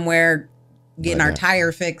been somewhere getting our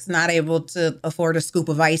tire fixed, not able to afford a scoop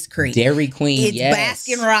of ice cream. Dairy Queen, it's yes.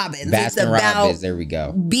 Baskin Robbins. Baskin Robbins, there we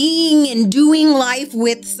go. Being and doing life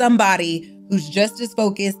with somebody who's just as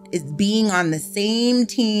focused, is being on the same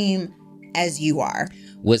team as you are.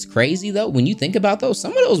 What's crazy though, when you think about those,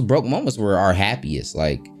 some of those broke moments were our happiest.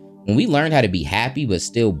 Like when we learned how to be happy but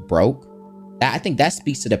still broke, I think that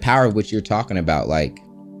speaks to the power of what you're talking about. Like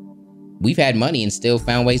we've had money and still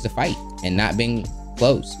found ways to fight and not been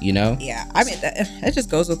close, you know? Yeah, I mean, that just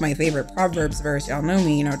goes with my favorite Proverbs verse. Y'all know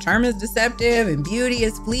me, charm is deceptive and beauty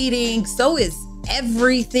is fleeting. So is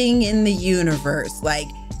everything in the universe. Like,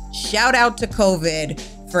 shout out to COVID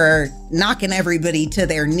for knocking everybody to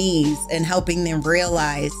their knees and helping them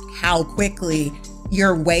realize how quickly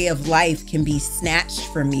your way of life can be snatched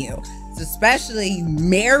from you. So especially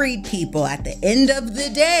married people, at the end of the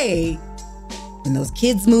day, when those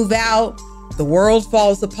kids move out, the world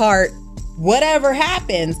falls apart, whatever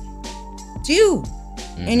happens, you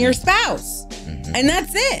and your spouse. And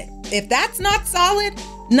that's it. If that's not solid,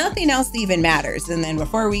 nothing else even matters. And then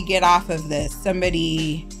before we get off of this,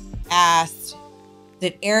 somebody asked,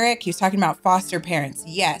 did Eric, he was talking about foster parents.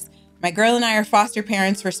 Yes, my girl and I are foster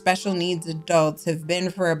parents for special needs adults, have been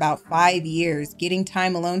for about 5 years. Getting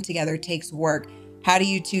time alone together takes work. How do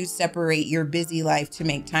you two separate your busy life to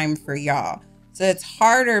make time for y'all? So it's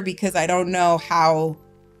harder because I don't know how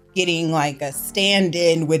getting like a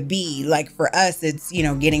stand-in would be. Like for us, it's,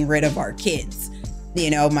 getting rid of our kids.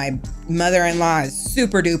 My mother-in-law is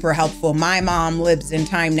super duper helpful. My mom lives in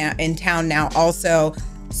town now also.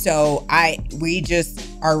 So we just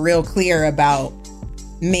are real clear about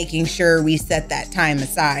making sure we set that time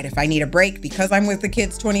aside. If I need a break because I'm with the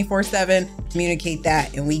kids 24/7, communicate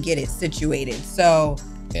that and we get it situated. So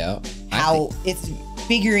yeah, it's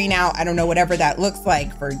figuring out, I don't know, whatever that looks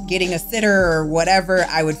like for getting a sitter or whatever,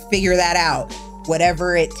 I would figure that out.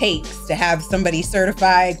 Whatever it takes to have somebody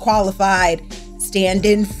certified, qualified, stand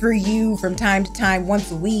in for you from time to time,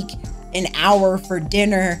 once a week, an hour for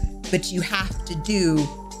dinner, but you have to do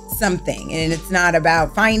something. And it's not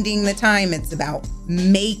about finding the time, it's about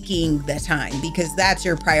making the time, because that's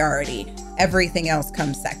your priority. Everything else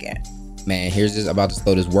comes second. Man, about to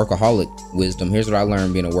throw this workaholic wisdom. Here's what I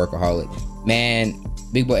learned being a workaholic. Man,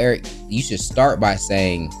 Big Boy Eric, you should start by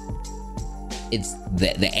saying it's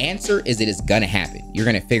the answer is that it's gonna happen. You're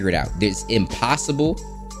gonna figure it out. It's impossible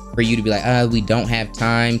for you to be like, we don't have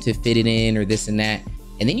time to fit it in or this and that.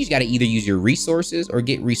 And then you just gotta either use your resources or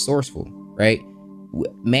get resourceful, right?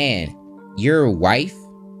 Man, your wife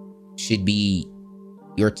should be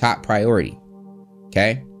your top priority,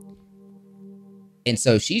 okay? And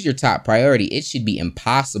so she's your top priority. It should be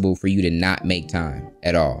impossible for you to not make time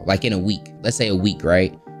at all. Like in a week, let's say a week,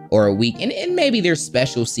 right? Or a week. And maybe there's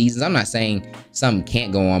special seasons. I'm not saying something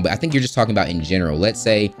can't go on, but I think you're just talking about in general. Let's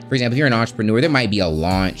say, for example, if you're an entrepreneur, there might be a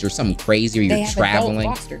launch or something crazy, or you're traveling.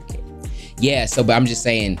 Foster kids. Yeah. So, but I'm just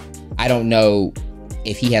saying, I don't know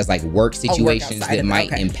if he has like work situations that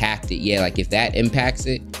might impact it. Yeah. Like if that impacts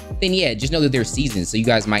it, then yeah, just know that there's seasons. So you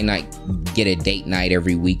guys might not get a date night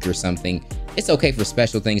every week or something. It's okay for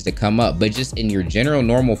special things to come up, but just in your general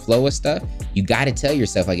normal flow of stuff, you got to tell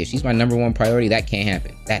yourself, like, if she's my number one priority, that can't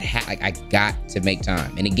happen. Like, I got to make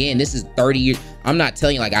time. And again, this is 30 years. I'm not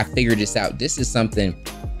telling you like I figured this out. This is something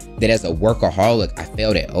that as a workaholic, I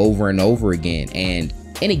failed at over and over again.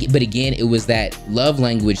 But again, it was that love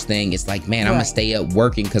language thing. It's like, man, I'm gonna stay up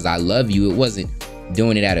working because I love you. It wasn't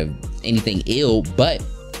doing it out of anything ill, but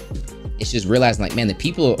it's just realizing like, man, the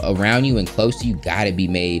people around you and close to you got to be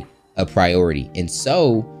made a priority. And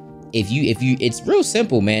so if you it's real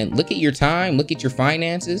simple, man. Look at your time, look at your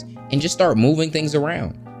finances, and just start moving things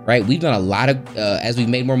around, right? We've done a lot of as we've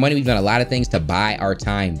made more money, we've done a lot of things to buy our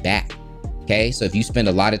time back. Okay, so if you spend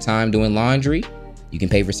a lot of time doing laundry, you can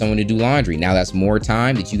pay for someone to do laundry. Now that's more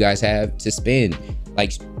time that you guys have to spend.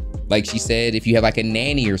 Like she said, if you have like a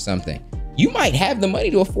nanny or something, you might have the money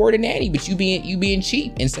to afford a nanny, but you being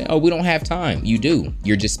cheap and saying, oh, we don't have time. You do.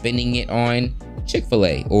 You're just spending it on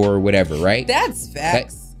Chick-fil-A or whatever, right? That's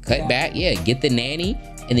facts. Cut back, yeah. Get the nanny,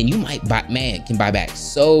 and then you might can buy back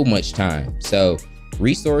so much time. So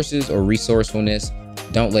resources or resourcefulness,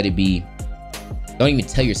 don't let it be. Don't even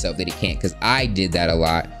tell yourself that it can't, because I did that a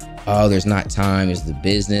lot. Oh, there's not time. There's the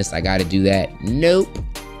business. I got to do that. Nope.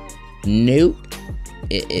 Again,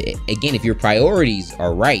 if your priorities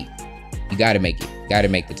are right, you got to make it. Got to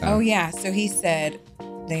make the time. Oh yeah. So he said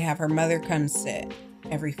they have her mother come sit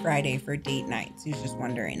every Friday for date nights. He was just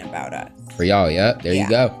wondering about us. For y'all, yep. There you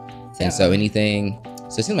go. And so anything.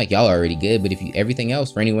 So it seems like y'all are already good, but if you everything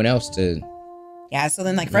else for anyone else to. Yeah. So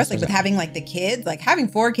then, like for us, like with having like the kids, like having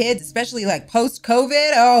 4 kids, especially like post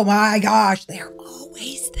COVID. Oh my gosh, they're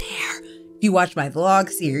always there. If you watch my vlog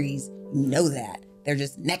series, you know that they're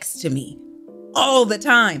just next to me all the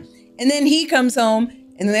time. And then he comes home,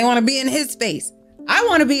 and then they want to be in his face. I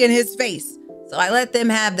want to be in his face. So I let them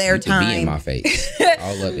have their time. Be in my face.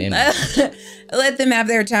 All up in let them have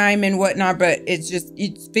their time and whatnot, but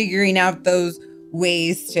it's figuring out those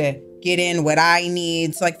ways to get in what I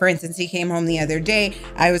need. So like, for instance, he came home the other day.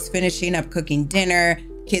 I was finishing up cooking dinner.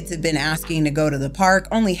 Kids had been asking to go to the park.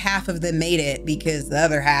 Only half of them made it because the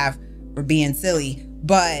other half were being silly.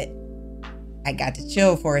 But I got to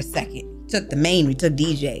chill for a second. We took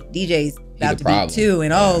DJ. DJ's about to be 2,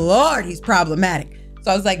 and oh Lord, he's problematic. So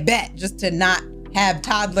I was like, bet, just to not have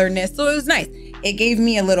toddlerness. So it was nice. It gave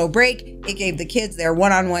me a little break. It gave the kids their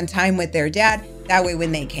one-on-one time with their dad. That way,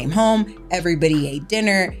 when they came home, everybody ate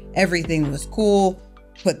dinner. Everything was cool.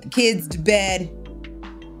 Put the kids to bed.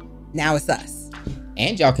 Now it's us.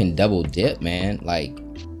 And y'all can double dip, man. Like,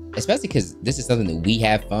 especially because this is something that we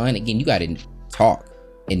have fun. Again, you got to talk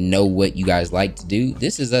and know what you guys like to do.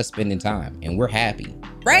 This is us spending time, and we're happy.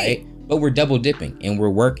 Right? But we're double dipping, and we're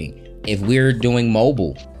working. If we're doing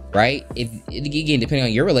mobile, right? If again, depending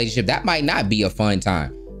on your relationship, that might not be a fun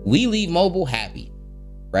time. We leave mobile happy,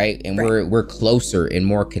 right? And we're closer and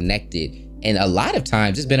more connected. And a lot of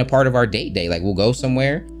times it's been a part of our date day. Like we'll go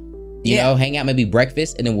somewhere, you know, hang out, maybe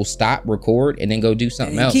breakfast, and then we'll stop, record, and then go do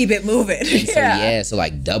something else. Keep it moving. So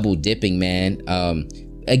like double dipping, man.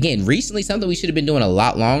 Again, recently something we should have been doing a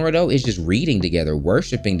lot longer though is just reading together,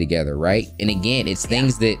 worshiping together, right? And again, it's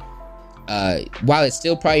things that while it's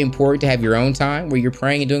still probably important to have your own time where you're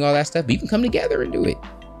praying and doing all that stuff, but you can come together and do it,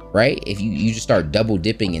 right? If you just start double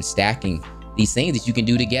dipping and stacking these things that you can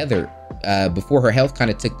do together. Before her health kind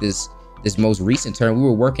of took this most recent turn, we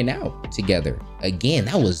were working out together. Again,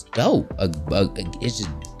 that was dope. It's just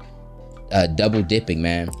double dipping,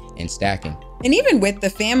 man, and stacking. And even with the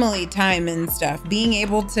family time and stuff, being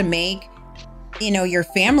able to make, your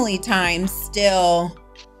family time still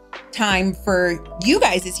time for you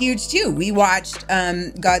guys is huge too. We watched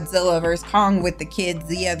Godzilla vs. Kong with the kids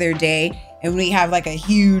the other day, and we have like a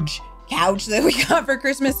huge couch that we got for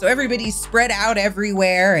Christmas, so everybody's spread out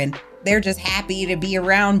everywhere and they're just happy to be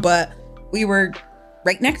around. But we were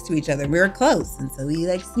right next to each other. We were close. And so we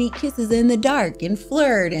like sneak kisses in the dark and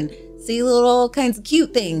flirt and see little kinds of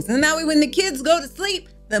cute things. And that way when the kids go to sleep,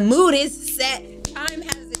 the mood is set. Time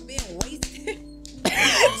hasn't been wasted.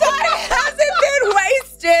 Time hasn't been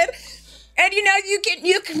wasted. And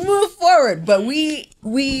you can move forward. But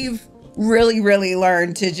we've really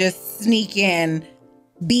learned to just sneak in,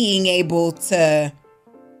 being able to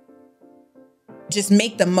just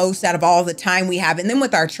make the most out of all the time we have. And then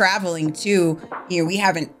with our traveling too, we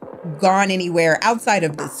haven't gone anywhere outside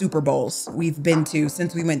of the Super Bowls we've been to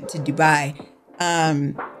since we went to Dubai.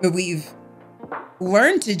 But we've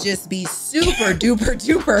learned to just be super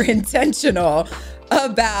duper intentional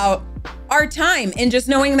about our time and just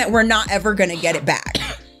knowing that we're not ever going to get it back.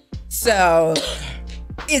 So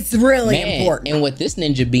it's really important. And what this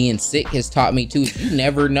ninja being sick has taught me too, is you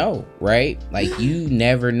never know, right? Like you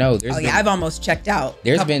never know. I've almost checked out.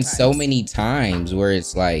 There's been so many times where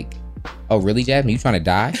it's like, oh really, Jasmine, you trying to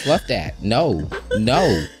die? Fluff that. No.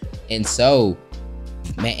 And so,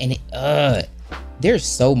 man, and there's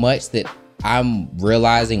so much that I'm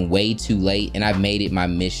realizing way too late, and I've made it my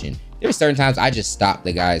mission. There's certain times I just stop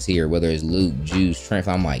the guys here, whether it's Luke, Juice, Trent,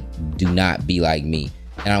 I'm like, do not be like me.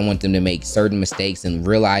 And I want them to make certain mistakes and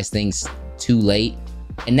realize things too late.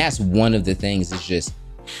 And that's one of the things, is just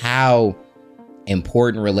how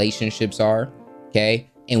important relationships are, okay?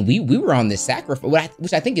 And we were on this sacrifice,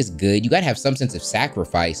 which I think is good. You got to have some sense of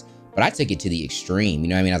sacrifice, but I took it to the extreme. You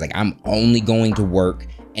know what I mean? I was like, I'm only going to work,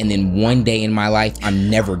 and then one day in my life, I'm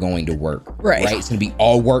never going to work, right? It's going to be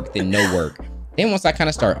all work, then no work. Then once I kind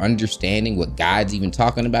of start understanding what God's even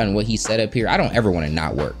talking about and what he set up here, I don't ever want to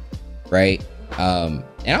not work, right? And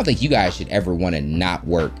I don't think you guys should ever want to not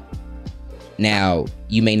work. Now,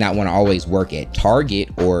 you may not want to always work at Target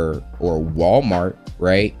or Walmart,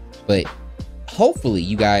 right? But hopefully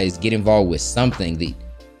you guys get involved with something that,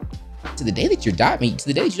 to the day that you're dying, to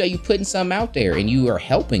the day that you're putting something out there and you are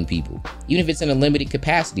helping people, even if it's in a limited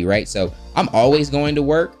capacity, right? So I'm always going to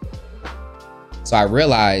work. So I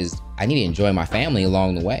realized I need to enjoy my family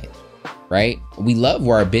along the way, right? We love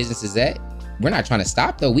where our business is at. We're not trying to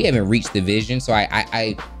stop though. We haven't reached the vision. So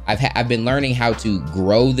I've been learning how to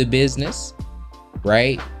grow the business,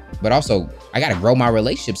 right? But also I got to grow my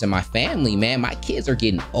relationships and my family, man. My kids are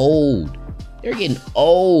getting old. They're getting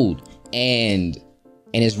old, and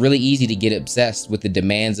it's really easy to get obsessed with the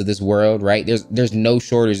demands of this world, right? There's no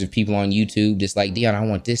shortage of people on YouTube just like, Dion, I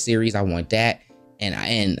want this series, I want that,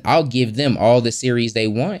 and I'll give them all the series they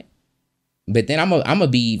want. But then I'm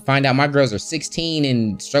gonna find out my girls are 16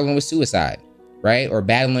 and struggling with suicide, right? Or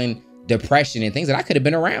battling depression and things that I could have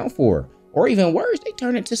been around for. Or even worse, they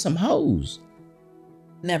turn into some hoes.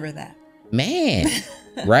 Never that. Man,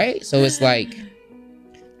 right? So it's like,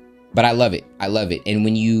 but I love it. I love it. And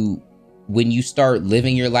when you start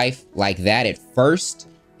living your life like that, at first,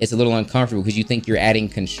 it's a little uncomfortable because you think you're adding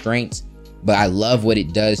constraints. But I love what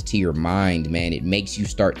it does to your mind, man. It makes you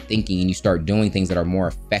start thinking and you start doing things that are more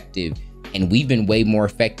effective. And we've been way more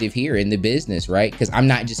effective here in the business, right? Because I'm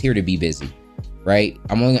not just here to be busy, right?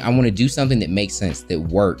 I want to do something that makes sense, that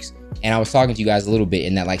works. And I was talking to you guys a little bit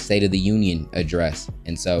in that like State of the Union address.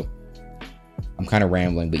 And so I'm kind of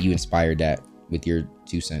rambling, but you inspired that with your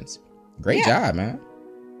 2 cents. Great job, man.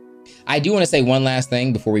 I do want to say one last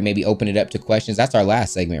thing before we maybe open it up to questions. That's our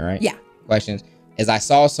last segment, right? Yeah. Questions. As I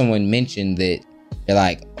saw someone mention that they're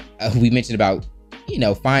like, we mentioned about,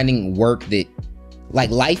 finding work that, like,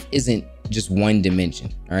 life isn't just one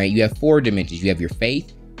dimension. All right. You have 4 dimensions. You have your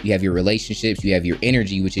faith, you have your relationships, you have your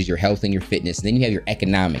energy, which is your health and your fitness. And then you have your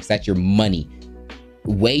economics. That's your money.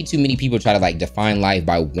 Way too many people try to like define life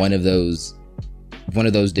by one of those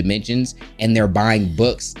dimensions, and they're buying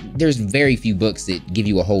books. There's very few books that give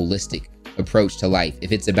you a holistic approach to life.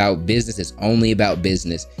 If it's about business, it's only about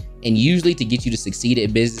business. And usually to get you to succeed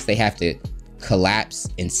at business, they have to collapse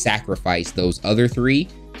and sacrifice those other 3.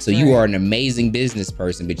 So you are an amazing business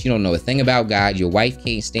person, but you don't know a thing about God. Your wife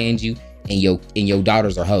can't stand you, and your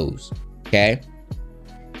daughters are hoes. Okay.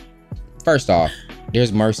 First off,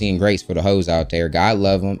 there's mercy and grace for the hoes out there. God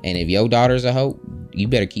love them. And if your daughter's a hoe, you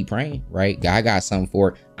better keep praying, right? God got something for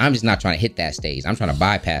it. I'm just not trying to hit that stage. I'm trying to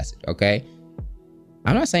bypass it. Okay.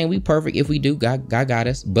 I'm not saying we perfect. If we do, God got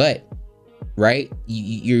us, but right.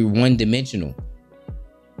 You're one dimensional.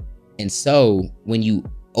 And so when you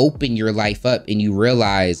open your life up and you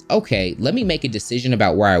realize, okay, let me make a decision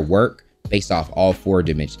about where I work based off all 4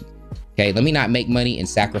 dimensions. Okay, let me not make money and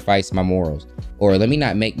sacrifice my morals, or let me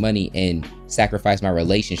not make money and sacrifice my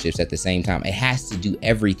relationships at the same time. It has to do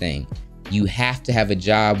everything. You have to have a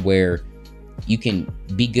job where you can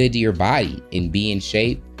be good to your body and be in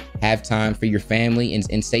shape, have time for your family,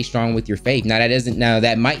 and stay strong with your faith. Now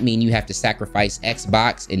that might mean you have to sacrifice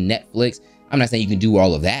Xbox and Netflix. I'm not saying you can do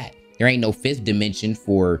all of that. There ain't no fifth dimension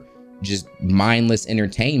for just mindless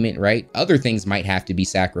entertainment, right? Other things might have to be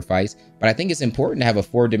sacrificed, but I think it's important to have a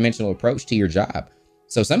 4-dimensional approach to your job.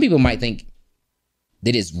 So some people might think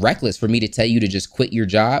that it's reckless for me to tell you to just quit your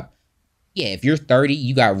job. Yeah, if you're 30,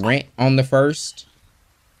 you got rent on the first,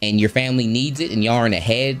 and your family needs it, and y'all aren't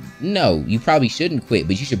ahead, no, you probably shouldn't quit,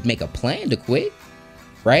 but you should make a plan to quit,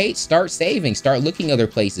 right? Start saving, start looking other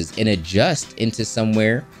places, and adjust into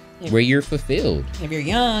somewhere where you're fulfilled. If you're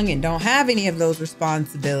young and don't have any of those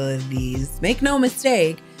responsibilities, make no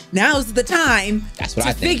mistake, now's the time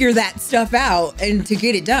to figure that stuff out and to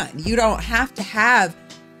get it done. You don't have to have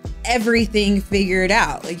everything figured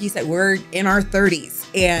out. Like you said, we're in our 30s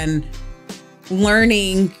and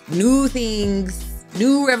learning new things,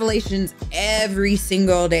 new revelations every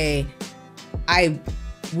single day. I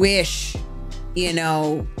wish,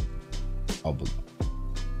 Oh,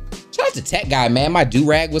 shout out to Tech Guy, man. My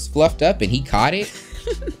do-rag was fluffed up and he caught it.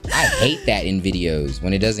 I hate that in videos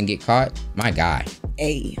when it doesn't get caught. My guy.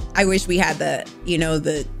 Hey, I wish we had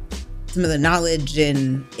some of the knowledge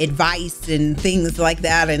and advice and things like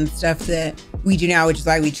that and stuff that we do now, which is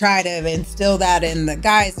why we try to instill that in the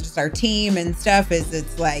guys, just our team and stuff.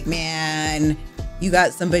 It's like, man, you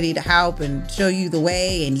got somebody to help and show you the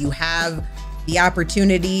way, and you have the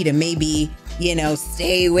opportunity to maybe,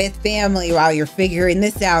 stay with family while you're figuring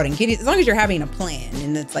this out and as long as you're having a plan.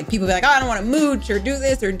 And it's like, people be like, oh, I don't want to mooch or do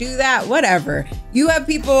this or do that, whatever. You have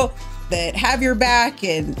people that have your back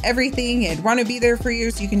and everything and want to be there for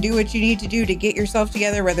you, so you can do what you need to do to get yourself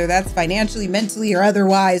together, whether that's financially, mentally, or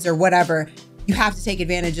otherwise, or whatever. You have to take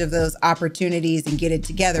advantage of those opportunities and get it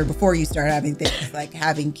together before you start having things like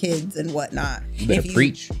having kids and whatnot. If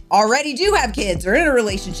you already do have kids or in a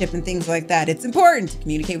relationship and things like that, it's important to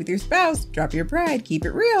communicate with your spouse, drop your pride, keep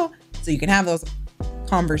it real, so you can have those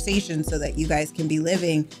conversations so that you guys can be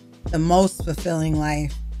living the most fulfilling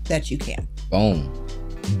life that you can.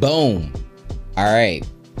 Boom. All right.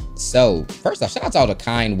 So first off, shout out to all the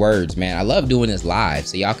kind words, man. I love doing this live,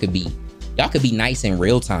 so y'all could be nice in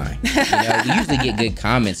real time. We usually get good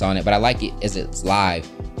comments on it, but I like it as it's live.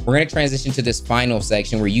 We're gonna transition to this final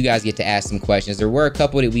section where you guys get to ask some questions. There were a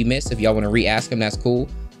couple that we missed. If y'all want to re-ask them, that's cool.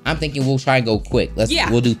 I'm thinking we'll try and go quick.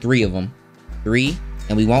 We'll do 3 of them. 3,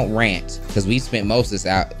 and we won't rant because we spent most of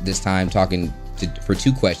this time talking for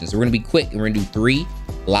 2 questions. So we're gonna be quick and we're gonna do 3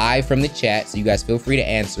 live from the chat. So you guys feel free to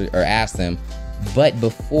answer or ask them. But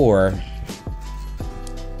before,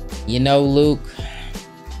 Luke,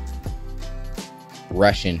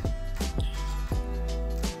 Russian.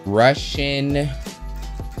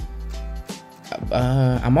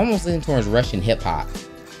 I'm almost leaning towards Russian hip hop.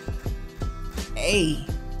 Hey.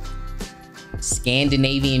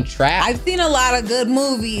 Scandinavian trap. I've seen a lot of good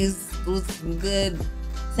movies with some good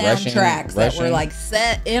soundtracks that were like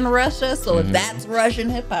set in Russia. So if that's Russian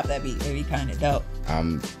hip hop, that'd be kind of dope.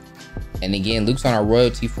 And again, Luke's on our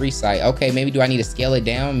royalty free site. Okay, maybe do I need to scale it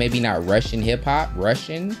down? Maybe not Russian hip hop.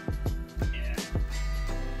 Russian.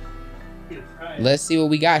 Let's see what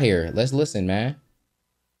we got here. Let's listen, man.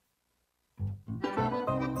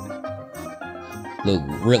 Luke,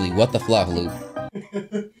 really, what the fluff, Luke?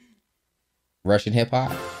 Russian hip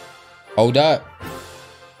hop? Hold up.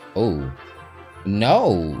 Oh.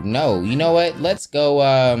 No. You know what? Let's go,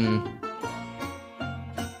 all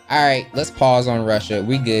right, let's pause on Russia.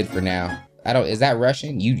 We good for now. Is that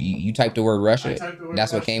Russian? You typed the word Russia?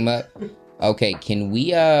 That's what came up? Okay, can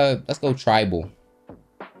we, let's go tribal.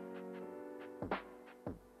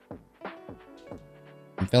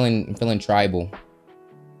 I'm feeling tribal.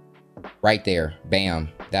 Right there. Bam.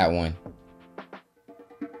 That one.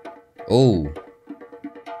 Oh.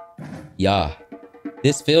 Yeah.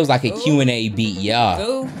 This feels like a Q&A beat. Yeah.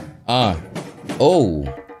 Oh.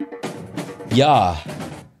 Yeah.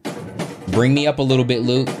 Bring me up a little bit,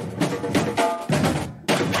 Luke.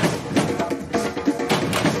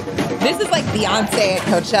 This is like Beyonce at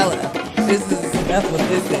Coachella. That's what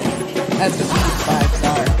this is. That's what these vibes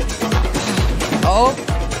are. Oh.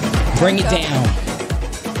 Bring it down.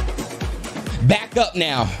 Back up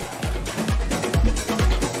now.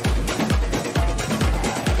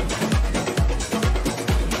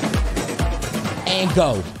 And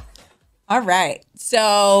go. All right.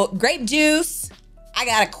 So, Grape Juice, I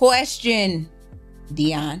got a question,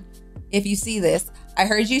 Dion. If you see this, I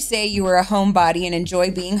heard you say you were a homebody and enjoy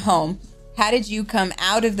being home. How did you come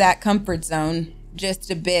out of that comfort zone just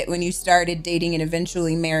a bit when you started dating and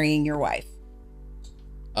eventually marrying your wife?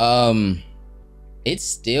 It's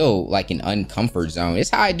still like an uncomfort zone.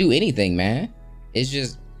 It's how I do anything, man. It's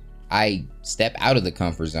just, I step out of the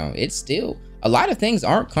comfort zone. It's still, a lot of things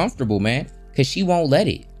aren't comfortable, man, because she won't let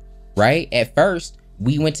it, right? At first,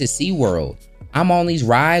 we went to SeaWorld. I'm on these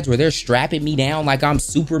rides where they're strapping me down like I'm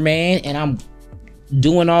Superman and I'm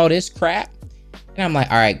doing all this crap. And I'm like,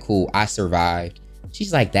 all right, cool, I survived.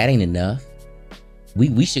 She's like, that ain't enough.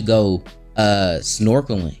 We should go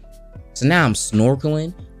snorkeling. So now I'm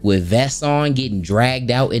snorkeling with vests on, getting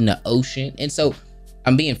dragged out in the ocean. And so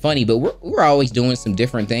I'm being funny, but we're always doing some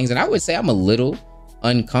different things. And I would say I'm a little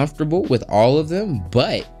uncomfortable with all of them,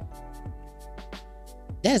 but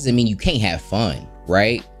that doesn't mean you can't have fun,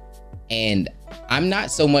 right? And I'm not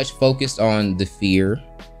so much focused on the fear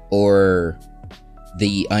or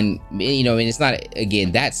the and it's not,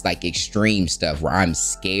 again, that's like extreme stuff where I'm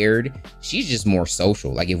scared. She's just more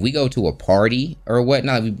social. Like if we go to a party or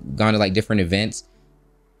whatnot, we've gone to like different events.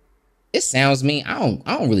 It sounds mean. I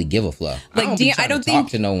don't really give a fluff. Like Dion, I don't think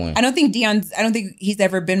talk to no one. I don't think he's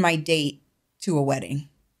ever been my date to a wedding.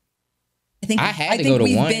 I had to go to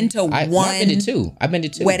one. I've been to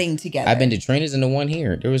two. Wedding together. I've been to Trina's and the one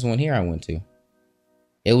here. There was one here I went to.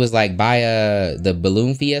 It was like by the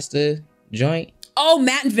Balloon Fiesta joint. Oh,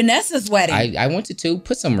 Matt and Vanessa's wedding. I went to two.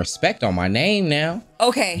 Put some respect on my name now.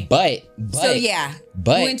 Okay. But so yeah,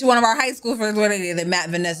 we went to one of our high school friends' wedding, the Matt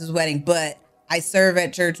and Vanessa's wedding. But I serve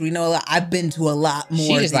at church. We know a lot. I've been to a lot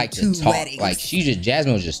more. She just like to talk. Weddings. Like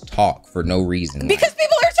Jasmine will just talk for no reason. Because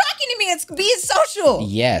people are talking to me. It's being social.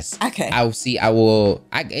 Yes. Okay.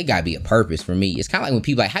 It gotta be a purpose for me. It's kind of like when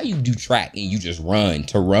people like, how you do track and you just run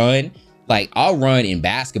to run. Like I'll run in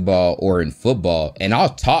basketball or in football and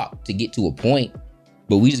I'll talk to get to a point,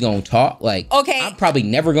 but we just gonna talk. Like, okay, I'm probably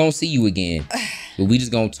never gonna see you again, but we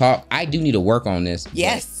just gonna talk. I do need to work on this.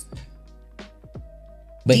 Yes.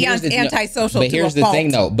 But Dion's antisocial. But here's the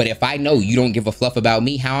thing though. But if I know you don't give a fluff about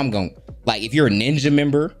me, how I'm going, like if you're a ninja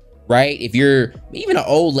member, right? If you're even an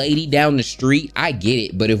old lady down the street, I get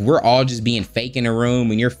it. But if we're all just being fake in a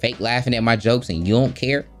room and you're fake laughing at my jokes and you don't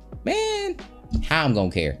care, man, how I'm gonna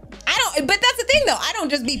care? But that's the thing though. I don't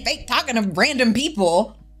just be fake talking to random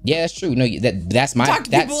people. Yeah, that's true. No, that's my talk to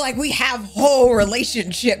people like we have whole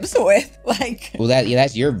relationships with. Like, well,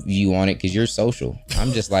 that's your view on it because you're social.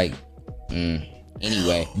 I'm just like,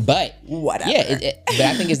 anyway, but whatever. Yeah, but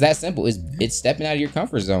I think it's that simple. It's stepping out of your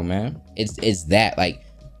comfort zone, man. It's that, like,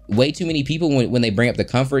 way too many people when they bring up the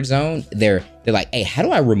comfort zone, they're like, hey, how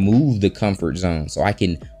do I remove the comfort zone so I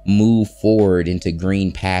can move forward into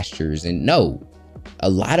green pastures? And no, a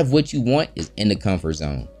lot of what you want is in the comfort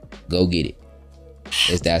zone. Go get it.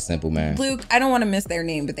 It's that simple, man. Luke, I don't want to miss their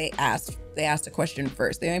name, but they asked a question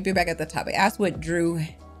first. They might be back at the top. They asked what drew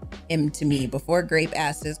him to me before Grape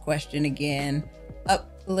asked his question again. Up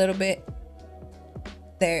a little bit.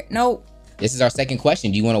 There. No. This is our second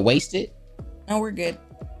question. Do you want to waste it? No, we're good.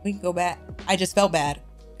 We can go back. I just felt bad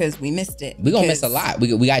because we missed it. We're going to miss a lot.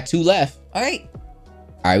 We got two left. All right.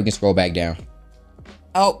 All right, we can scroll back down.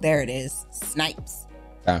 Oh, there it is. Snipes.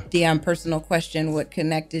 Dion, personal question. What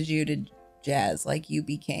connected you to Jazz like you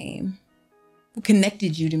became? What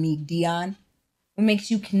connected you to me, Dion? What makes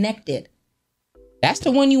you connected? That's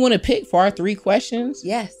the one you want to pick for our 3 questions?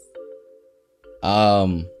 Yes.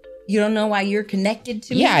 You don't know why you're connected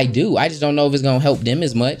to me? Yeah, I do. I just don't know if it's going to help them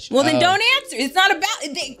as much. Well, then don't answer. It's not about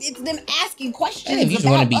it's them asking questions. If you just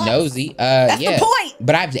want to be nosy. That's the point.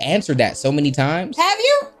 But I've answered that so many times. Have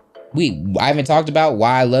you? I haven't talked about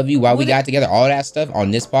why I love you, why we got together, all that stuff on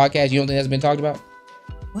this podcast. You don't think that's been talked about?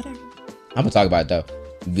 Whatever. I'm going to talk about it,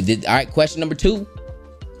 though. All right, question number 2.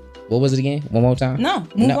 What was it again? One more time? No,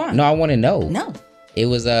 move on. No, I want to know. No. It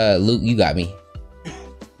was, Luke, you got me.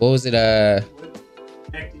 What was it?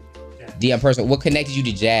 Dion, personal. What connected you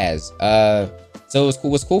to Jazz? So it was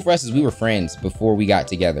cool. What's cool for us is we were friends before we got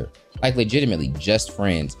together. Like legitimately just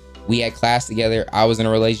friends. We had class together. I was in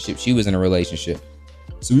a relationship. She was in a relationship.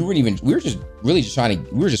 So we were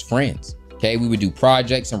just friends. Okay. We would do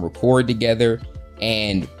projects and record together.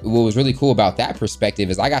 And what was really cool about that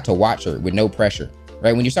perspective is I got to watch her with no pressure,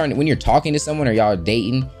 right? When you're talking to someone or y'all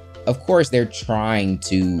dating, of course they're trying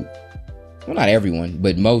to, well, not everyone,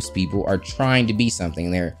 but most people are trying to be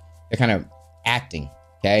something. They're kind of acting,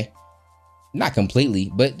 okay? Not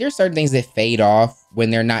completely, but there's certain things that fade off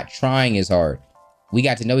when they're not trying as hard. We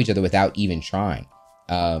got to know each other without even trying.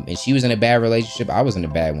 And she was in a bad relationship. I was in a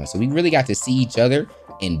bad one. So we really got to see each other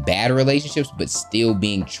in bad relationships, but still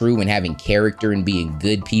being true and having character and being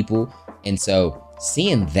good people. And so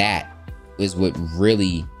seeing that was what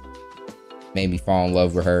really made me fall in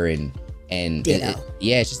love with her. And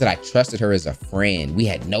it's just that I trusted her as a friend. We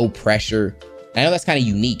had no pressure. I know that's kind of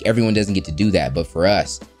unique. Everyone doesn't get to do that, but for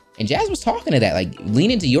us, and Jazz was talking to that, like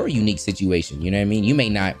lean into your unique situation. You know what I mean? You may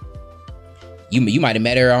not You might have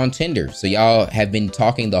met her on Tinder, so y'all have been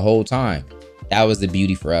talking the whole time. That was the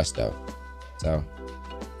beauty for us, though. So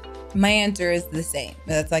my answer is the same.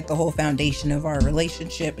 That's like the whole foundation of our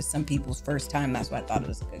relationship. Is some people's first time. That's why I thought it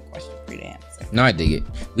was a good question for you to answer. No, I dig it.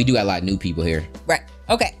 We do got a lot of new people here. Right.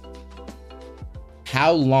 Okay.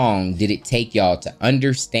 How long did it take y'all to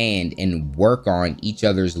understand and work on each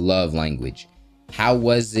other's love language? How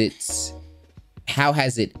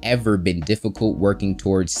has it ever been difficult working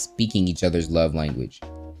towards speaking each other's love language?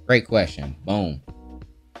 Great question. Boom.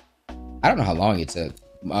 I don't know how long it took.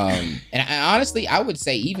 And honestly, I would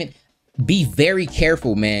say even be very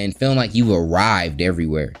careful, man, feeling like you've arrived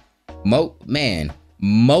everywhere.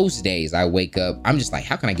 Most days I wake up, I'm just like,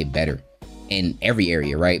 how can I get better in every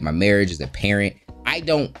area, right? My marriage, as a parent.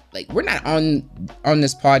 We're not on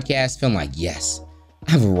this podcast feeling like, yes,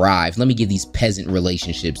 I've arrived. Let me give these peasant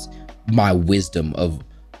relationships my wisdom of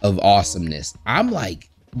awesomeness. I'm like,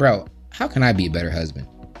 bro, how can I be a better husband?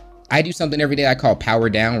 I do something every day I call Power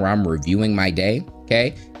Down, where I'm reviewing my day,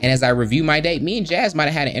 okay? And as I review my day, me and Jazz might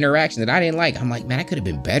have had an interaction that I didn't like. I'm like, man, I could have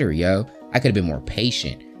been better, yo. I could have been more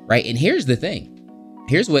patient, right? And here's the thing.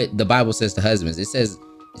 Here's what the Bible says to husbands. It says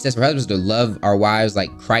for husbands to love our wives like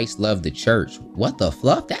Christ loved the church. What the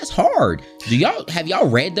fluff? That's hard. Have y'all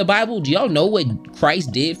read the Bible? Do y'all know what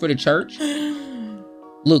Christ did for the church?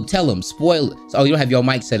 Look, tell them, spoil it. Oh, you don't have your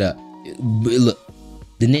mic set up. Look,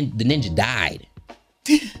 the ninja died.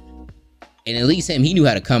 And at least he knew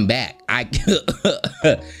how to come back.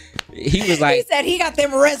 He was like, he said he got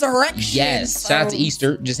them resurrections. Yes, shout out to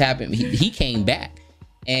Easter. Just happened. He came back.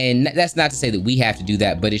 And that's not to say that we have to do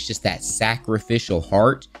that, but it's just that sacrificial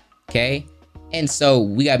heart. Okay. And so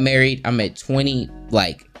we got married. I'm at 20.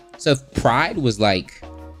 So if Pride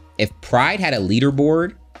had a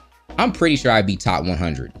leaderboard, I'm pretty sure I'd be top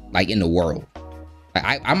 100, in the world.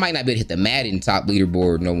 I might not be able to hit the Madden top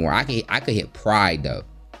leaderboard no more. I could hit Pride though.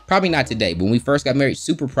 Probably not today, but when we first got married,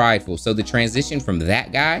 super prideful. So the transition from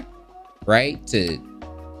that guy, right, to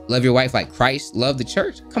love your wife like Christ loved the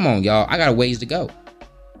church. Come on, y'all. I got a ways to go.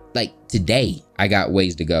 Today, I got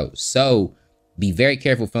ways to go. So be very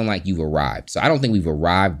careful feeling like you've arrived. So I don't think we've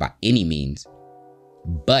arrived by any means,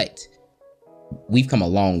 but we've come a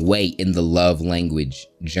long way in the love language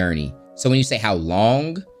journey. So when you say how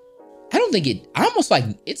long, I almost like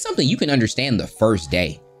it's something you can understand the first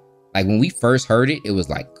day. When we first heard it, it was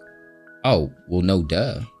like, oh, well, no,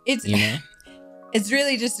 duh. It's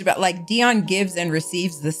really just about Dion gives and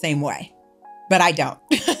receives the same way, but I don't.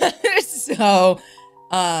 So,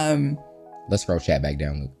 let's scroll chat back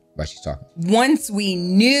down, Luke, while she's talking. Once we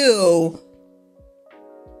knew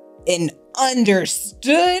and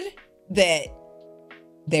understood that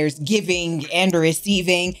there's giving and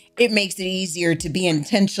receiving, it makes it easier to be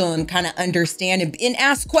intentional and kind of understand and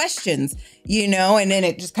ask questions, and then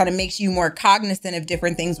it just kind of makes you more cognizant of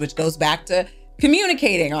different things, which goes back to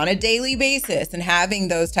communicating on a daily basis and having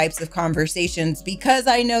those types of conversations, because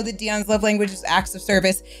I know that Dion's love language is acts of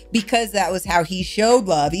service, because that was how he showed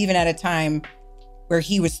love, even at a time where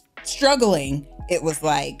he was struggling. It was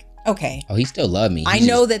like, okay. Oh, he still loved me. I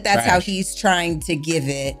know that's how he's trying to give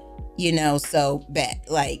it. So bet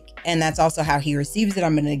and that's also how he receives it.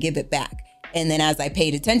 I'm going to give it back. And then as I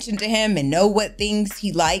paid attention to him and know what things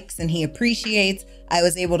he likes and he appreciates, I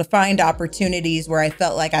was able to find opportunities where I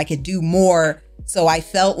felt like I could do more. So I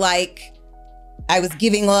felt like I was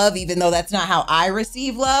giving love, even though that's not how I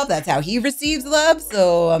receive love. That's how he receives love.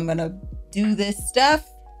 So I'm going to do this stuff.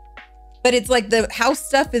 But it's like the house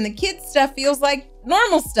stuff and the kids stuff feels like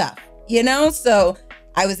normal stuff, So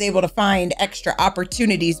I was able to find extra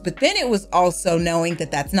opportunities, but then it was also knowing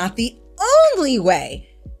that that's not the only way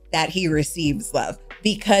that he receives love,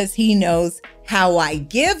 because he knows how I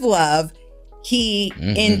give love. He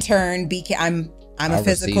in turn became, I'm a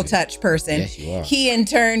physical touch person. Yes, you are. He in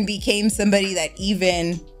turn became somebody that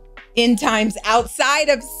even in times outside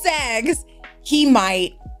of sex, he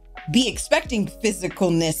might be expecting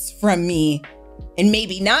physicalness from me and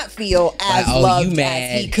maybe not feel as loved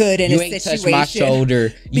as he could in a situation. You ain't touched my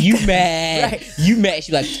shoulder. You mad. Right. You mad.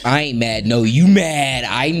 She's like, I ain't mad. No, you mad.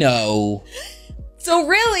 I know. So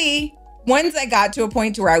really, once I got to a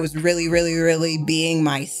point where I was really, really, really being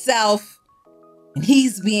myself, and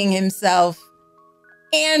he's being himself,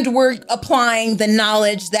 and we're applying the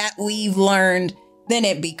knowledge that we've learned, then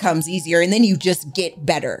it becomes easier. And then you just get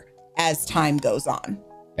better as time goes on.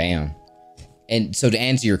 Bam. And so to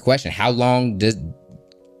answer your question, how long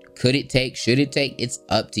could it take? Should it take? It's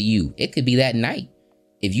up to you. It could be that night.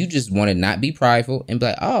 If you just want to not be prideful and be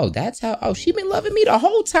like, she been loving me the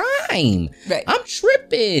whole time. Right. I'm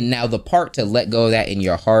tripping. Now the part to let go of that in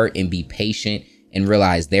your heart and be patient and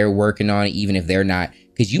realize they're working on it, even if they're not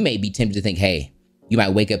Because you may be tempted to think, hey, you might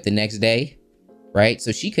wake up the next day, right?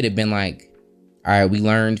 So she could have been like, all right, we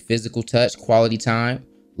learned physical touch, quality time,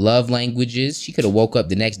 love languages. She could have woke up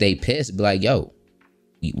the next day pissed, be like, yo,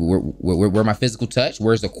 where my physical touch?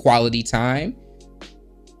 Where's the quality time?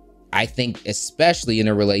 I think especially in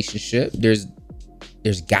a relationship, there's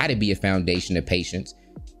got to be a foundation of patience.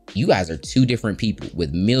 You guys are two different people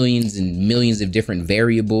with millions and millions of different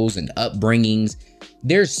variables and upbringings.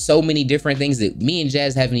 There's so many different things that me and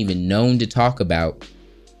Jazz haven't even known to talk about.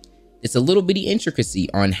 It's a little bitty intricacy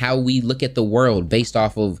on how we look at the world based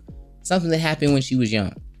off of something that happened when she was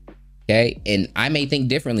young. Okay. And I may think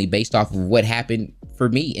differently based off of what happened for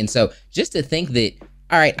me. And so just to think that,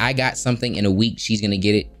 all right, I got something in a week, she's going to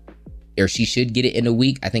get it, or she should get it in a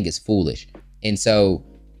week, I think is foolish. And so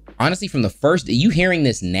honestly, from the first, you hearing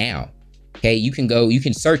this now, okay, you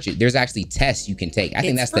can search it. There's actually tests you can take. I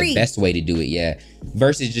think that's free. The best way to do it. Yeah.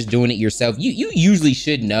 Versus just doing it yourself. You usually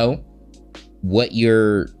should know what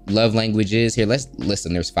your love language is. Here, let's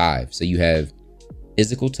listen. There's 5. So you have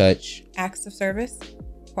physical touch, acts of service,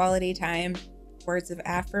 quality time, words of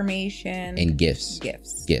affirmation, and gifts.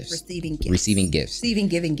 Receiving gifts.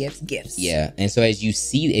 Giving gifts. Yeah. And so as you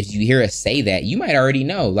hear us say that, you might already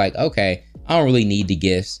know, like, okay, I don't really need the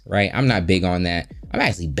gifts, right? I'm not big on that. I'm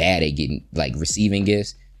actually bad at receiving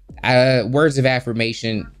gifts. Words of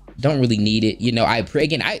affirmation, don't really need it. You know, I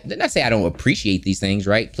not say I don't appreciate these things,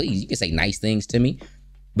 right? Please, you can say nice things to me,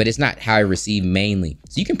 but it's not how I receive mainly.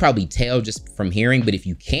 So you can probably tell just from hearing, but if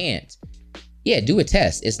you can't, yeah, do a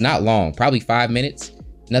test. It's not long, probably 5 minutes,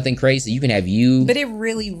 nothing crazy. You can have But it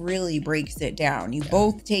really, really breaks it down. You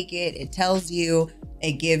both take it. It tells you,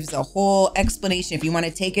 it gives a whole explanation. If you want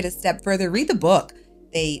to take it a step further, read the book.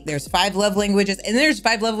 There's 5 love languages, and there's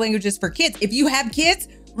 5 love languages for kids. If you have kids,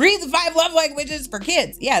 read the 5 love languages for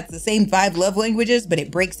kids. Yeah, it's the same 5 love languages, but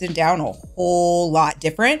it breaks it down a whole lot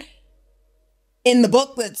different in the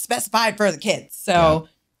book that's specified for the kids. So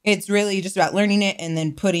it's really just about learning it and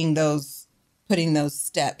then putting those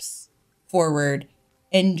steps forward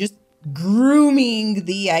and just grooming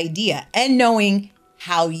the idea and knowing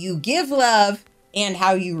how you give love and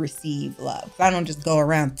how you receive love. I don't just go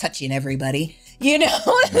around touching everybody, you know.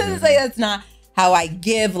 Like, that's not how I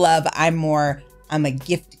give love. I'm a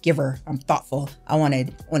gift giver. I'm thoughtful. I want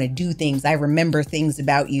to do things. I remember things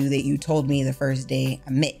about you that you told me the first day I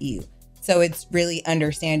met you. So it's really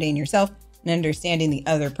understanding yourself and understanding the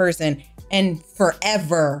other person and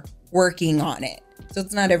forever working on it. So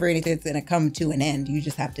it's not ever anything that's going to come to an end. You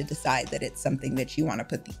just have to decide that it's something that you want to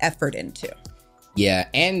put the effort into. Yeah.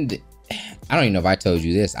 And I don't even know if I told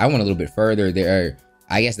you this. I went a little bit further there.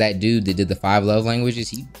 I guess that dude that did the 5 love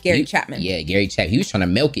languages, Gary Chapman. Yeah, Gary Chapman. He was trying to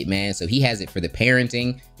milk it, man. So he has it for the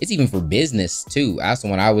parenting. It's even for business too. That's the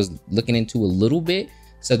one I was looking into a little bit.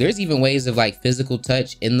 So there's even ways of like physical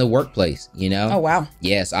touch in the workplace, you know? Oh, wow.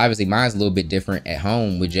 Yeah, so obviously mine's a little bit different at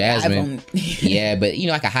home with Jasmine. Yeah, but you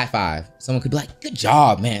know, like a high five. Someone could be like, good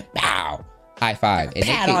job, man. Bow. High five. And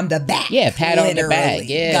pat on the back. Yeah, pat on the back.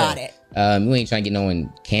 Yeah. Got it. We ain't trying to get no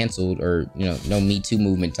one canceled or, you know, no Me Too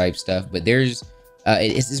movement type stuff. But there's,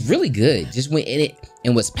 it's really good. Just when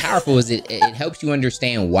and what's powerful is it helps you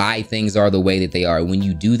understand why things are the way that they are. When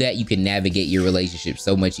you do that, you can navigate your relationship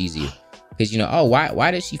so much easier. Because, you know, oh, why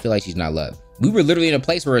does she feel like she's not loved? We were literally in a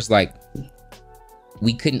place where it's like,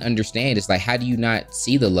 we couldn't understand. It's like, how do you not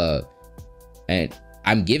see the love? And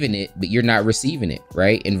I'm giving it, but you're not receiving it,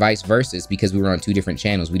 right? And vice versa. It's because we were on 2 different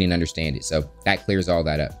channels. We didn't understand it. So that clears all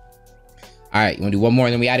that up. All right, you want to do one more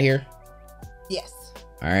and then we out of here? Yes.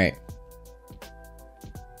 All right.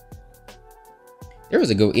 There was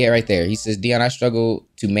a good, yeah, right there. He says, Dion, I struggle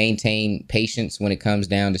to maintain patience when it comes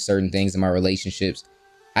down to certain things in my relationships.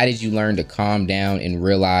 How did you learn to calm down and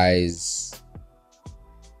realize,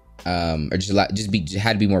 or just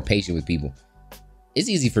how to be more patient with people? It's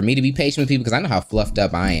easy for me to be patient with people because I know how fluffed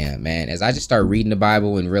up I am, man. As I just start reading the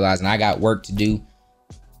Bible and realizing I got work to do,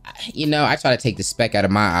 you know, I try to take the speck out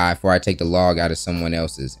of my eye before I take the log out of someone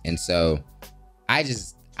else's. And so I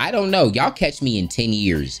don't know. Y'all catch me in 10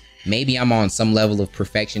 years. Maybe I'm on some level of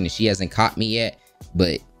perfection and she hasn't caught me yet,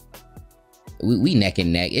 but we neck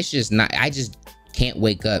and neck. It's just not, I just can't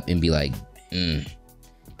wake up and be like, it's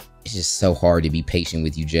just so hard to be patient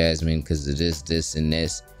with you, Jasmine, because of this, and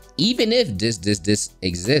this. Even if this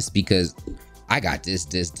exists, because I got this.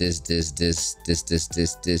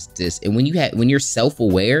 And when you're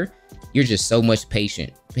self-aware, you're just so much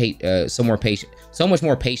patient, so much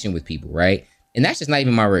more patient with people, right? And that's just not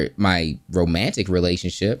even my romantic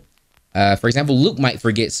relationship. For example, Luke might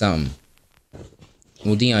forget something.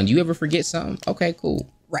 Well, Dion, do you ever forget something? Okay,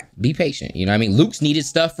 cool. Right. Be patient. You know what I mean? Luke's needed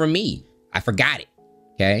stuff from me. I forgot it.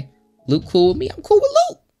 Okay. Luke cool with me, I'm cool with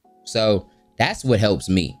Luke. So that's what helps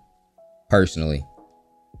me personally.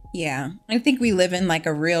 Yeah. I think we live in like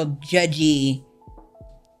a real judgy,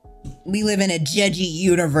 we live in a judgy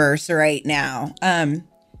universe right now.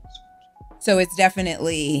 So it's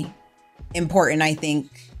definitely important, I think,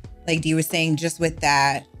 like Dee was saying, just with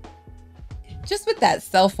that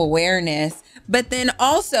self-awareness, but then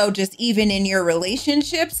also just even in your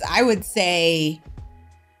relationships, I would say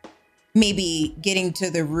maybe getting to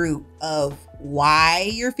the root of why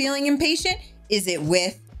you're feeling impatient. Is it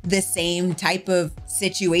with the same type of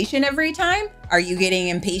situation every time? Are you getting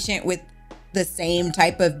impatient with the same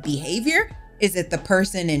type of behavior? Is it the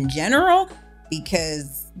person in general?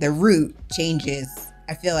 Because the root changes,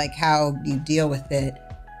 I feel like, how you deal with it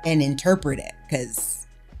and interpret it. Because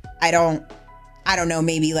I don't know,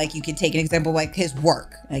 maybe like you could take an example like his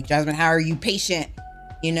work. Like, Jasmine, how are you patient,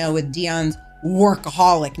 with Dion's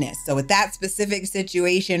workaholicness? So with that specific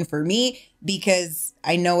situation for me, because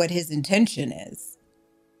I know what his intention is.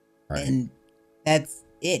 Right. And that's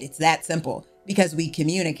it. It's that simple because we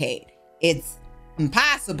communicate. It's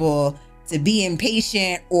impossible to be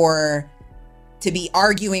impatient or to be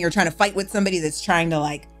arguing or trying to fight with somebody that's trying to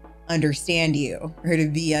like understand you or to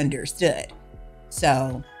be understood.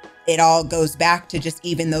 So it all goes back to just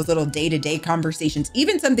even those little day-to-day conversations,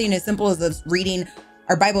 even something as simple as us reading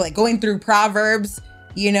our Bible, like going through Proverbs,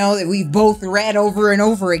 that we've both read over and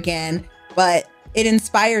over again, but it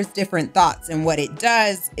inspires different thoughts. And what it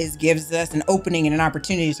does is gives us an opening and an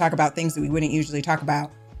opportunity to talk about things that we wouldn't usually talk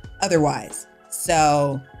about otherwise.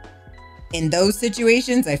 So in those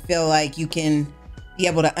situations, I feel like you can be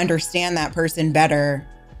able to understand that person better.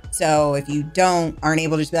 So if you aren't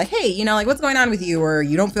able to just be like, hey, like what's going on with you? Or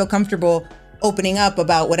you don't feel comfortable opening up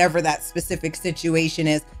about whatever that specific situation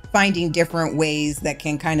is, finding different ways that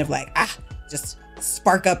can kind of like, just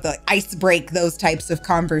spark up the ice break, those types of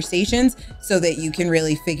conversations so that you can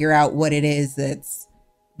really figure out what it is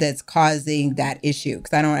that's causing that issue.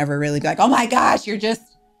 Because I don't ever really be like, oh my gosh, you're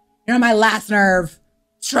on my last nerve,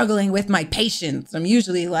 struggling with my patience. I'm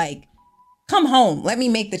usually like, come home. Let me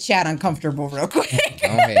make the chat uncomfortable real quick. Go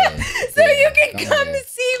ahead. So you can come to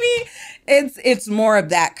see me. It's more of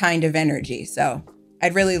that kind of energy. So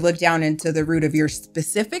I'd really look down into the root of your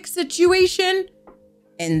specific situation,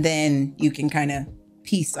 and then you can kind of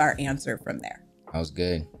piece our answer from there. That was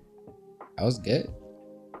good.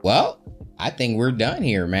 Well, I think we're done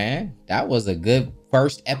here, man. That was a good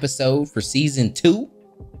first episode for season 2.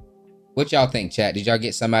 What y'all think, chat? Did y'all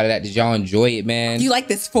get some out of that? Did y'all enjoy it, man? Do you like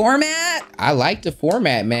this format? I like the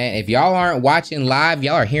format, man. If y'all aren't watching live,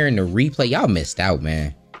 y'all are hearing the replay. Y'all missed out,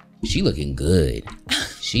 man. She looking good.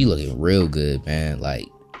 She looking real good, man. Like,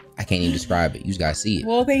 I can't even describe it. You just gotta see it.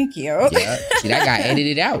 Well, thank you. Yeah. See, that got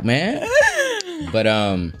edited out, man.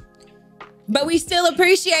 But we still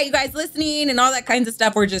appreciate you guys listening and all that kinds of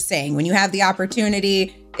stuff. We're just saying, when you have the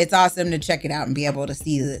opportunity, it's awesome to check it out and be able to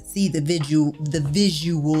see the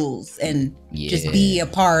visuals and just be a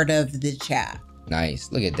part of the chat.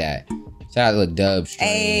 Nice. Look at that. Shout out to Dub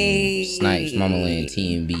Stream, Snipes, Mama Lynn,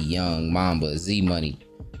 TMB, Young, Mamba, Z Money,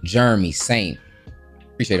 Jeremy, Saint.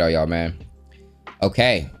 Appreciate all y'all, man.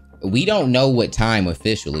 Okay. We don't know what time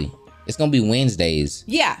officially. It's going to be Wednesdays.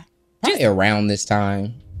 Yeah. Probably around this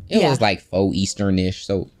time. It was like 4 Eastern-ish.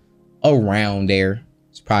 So around there.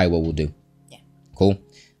 It's probably what we'll do. Yeah. Cool.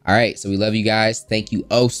 All right. So we love you guys. Thank you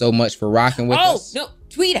so much for rocking with us. Oh, no.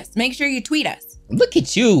 Tweet us. Make sure you tweet us. Look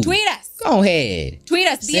at you. Tweet us. Go ahead. Tweet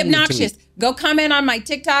us. Be obnoxious. Go comment on my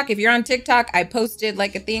TikTok. If you're on TikTok, I posted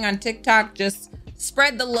like a thing on TikTok. Just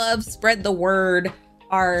spread the love, spread the word.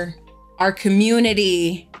 Our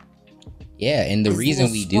community. Yeah, and the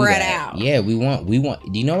reason we do that, we want.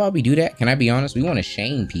 Do you know why we do that? Can I be honest? We want to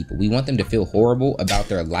shame people. We want them to feel horrible about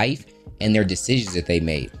their life and their decisions that they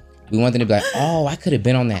made. We want them to be like, oh, I could have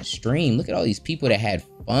been on that stream. Look at all these people that had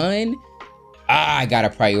fun. I gotta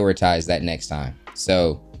prioritize that next time.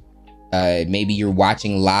 So maybe you're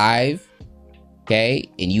watching live, okay,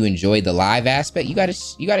 and you enjoy the live aspect. You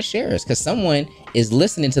gotta share us because someone is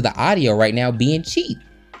listening to the audio right now being cheap.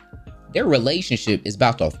 Their relationship is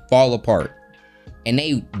about to fall apart. And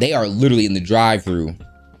they are literally in the drive-thru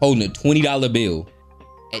holding a $20 bill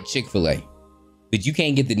at Chick-fil-A. But you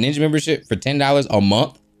can't get the Ninja membership for $10 a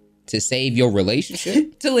month to save your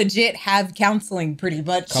relationship? To legit have counseling, pretty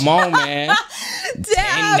much. Come on, man.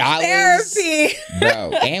 $10 therapy.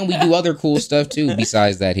 Bro, and we do other cool stuff too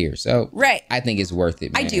besides that here. So right. I think it's worth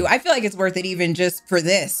it, man. I do. I feel like it's worth it even just for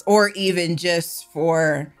this or even just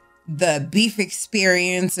for the beef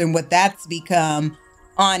experience and what that's become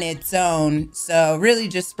on its own. So really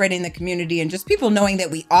just spreading the community and just people knowing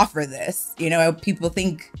that we offer this. People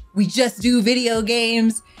think we just do video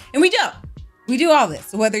games, and we don't. We do all this.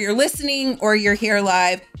 So whether you're listening or you're here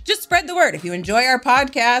live, just spread the word. If you enjoy our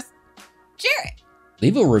podcast, share it.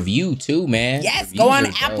 Leave a review too, man. Yes, Reviews go on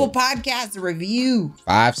are Apple dope. Podcasts, review.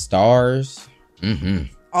 5 stars.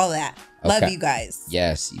 All that. Love Okay. you guys.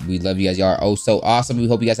 Yes, we love you guys. Y'all are oh so awesome. We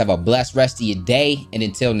hope you guys have a blessed rest of your day. And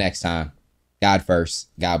until next time, God first,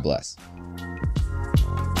 God bless.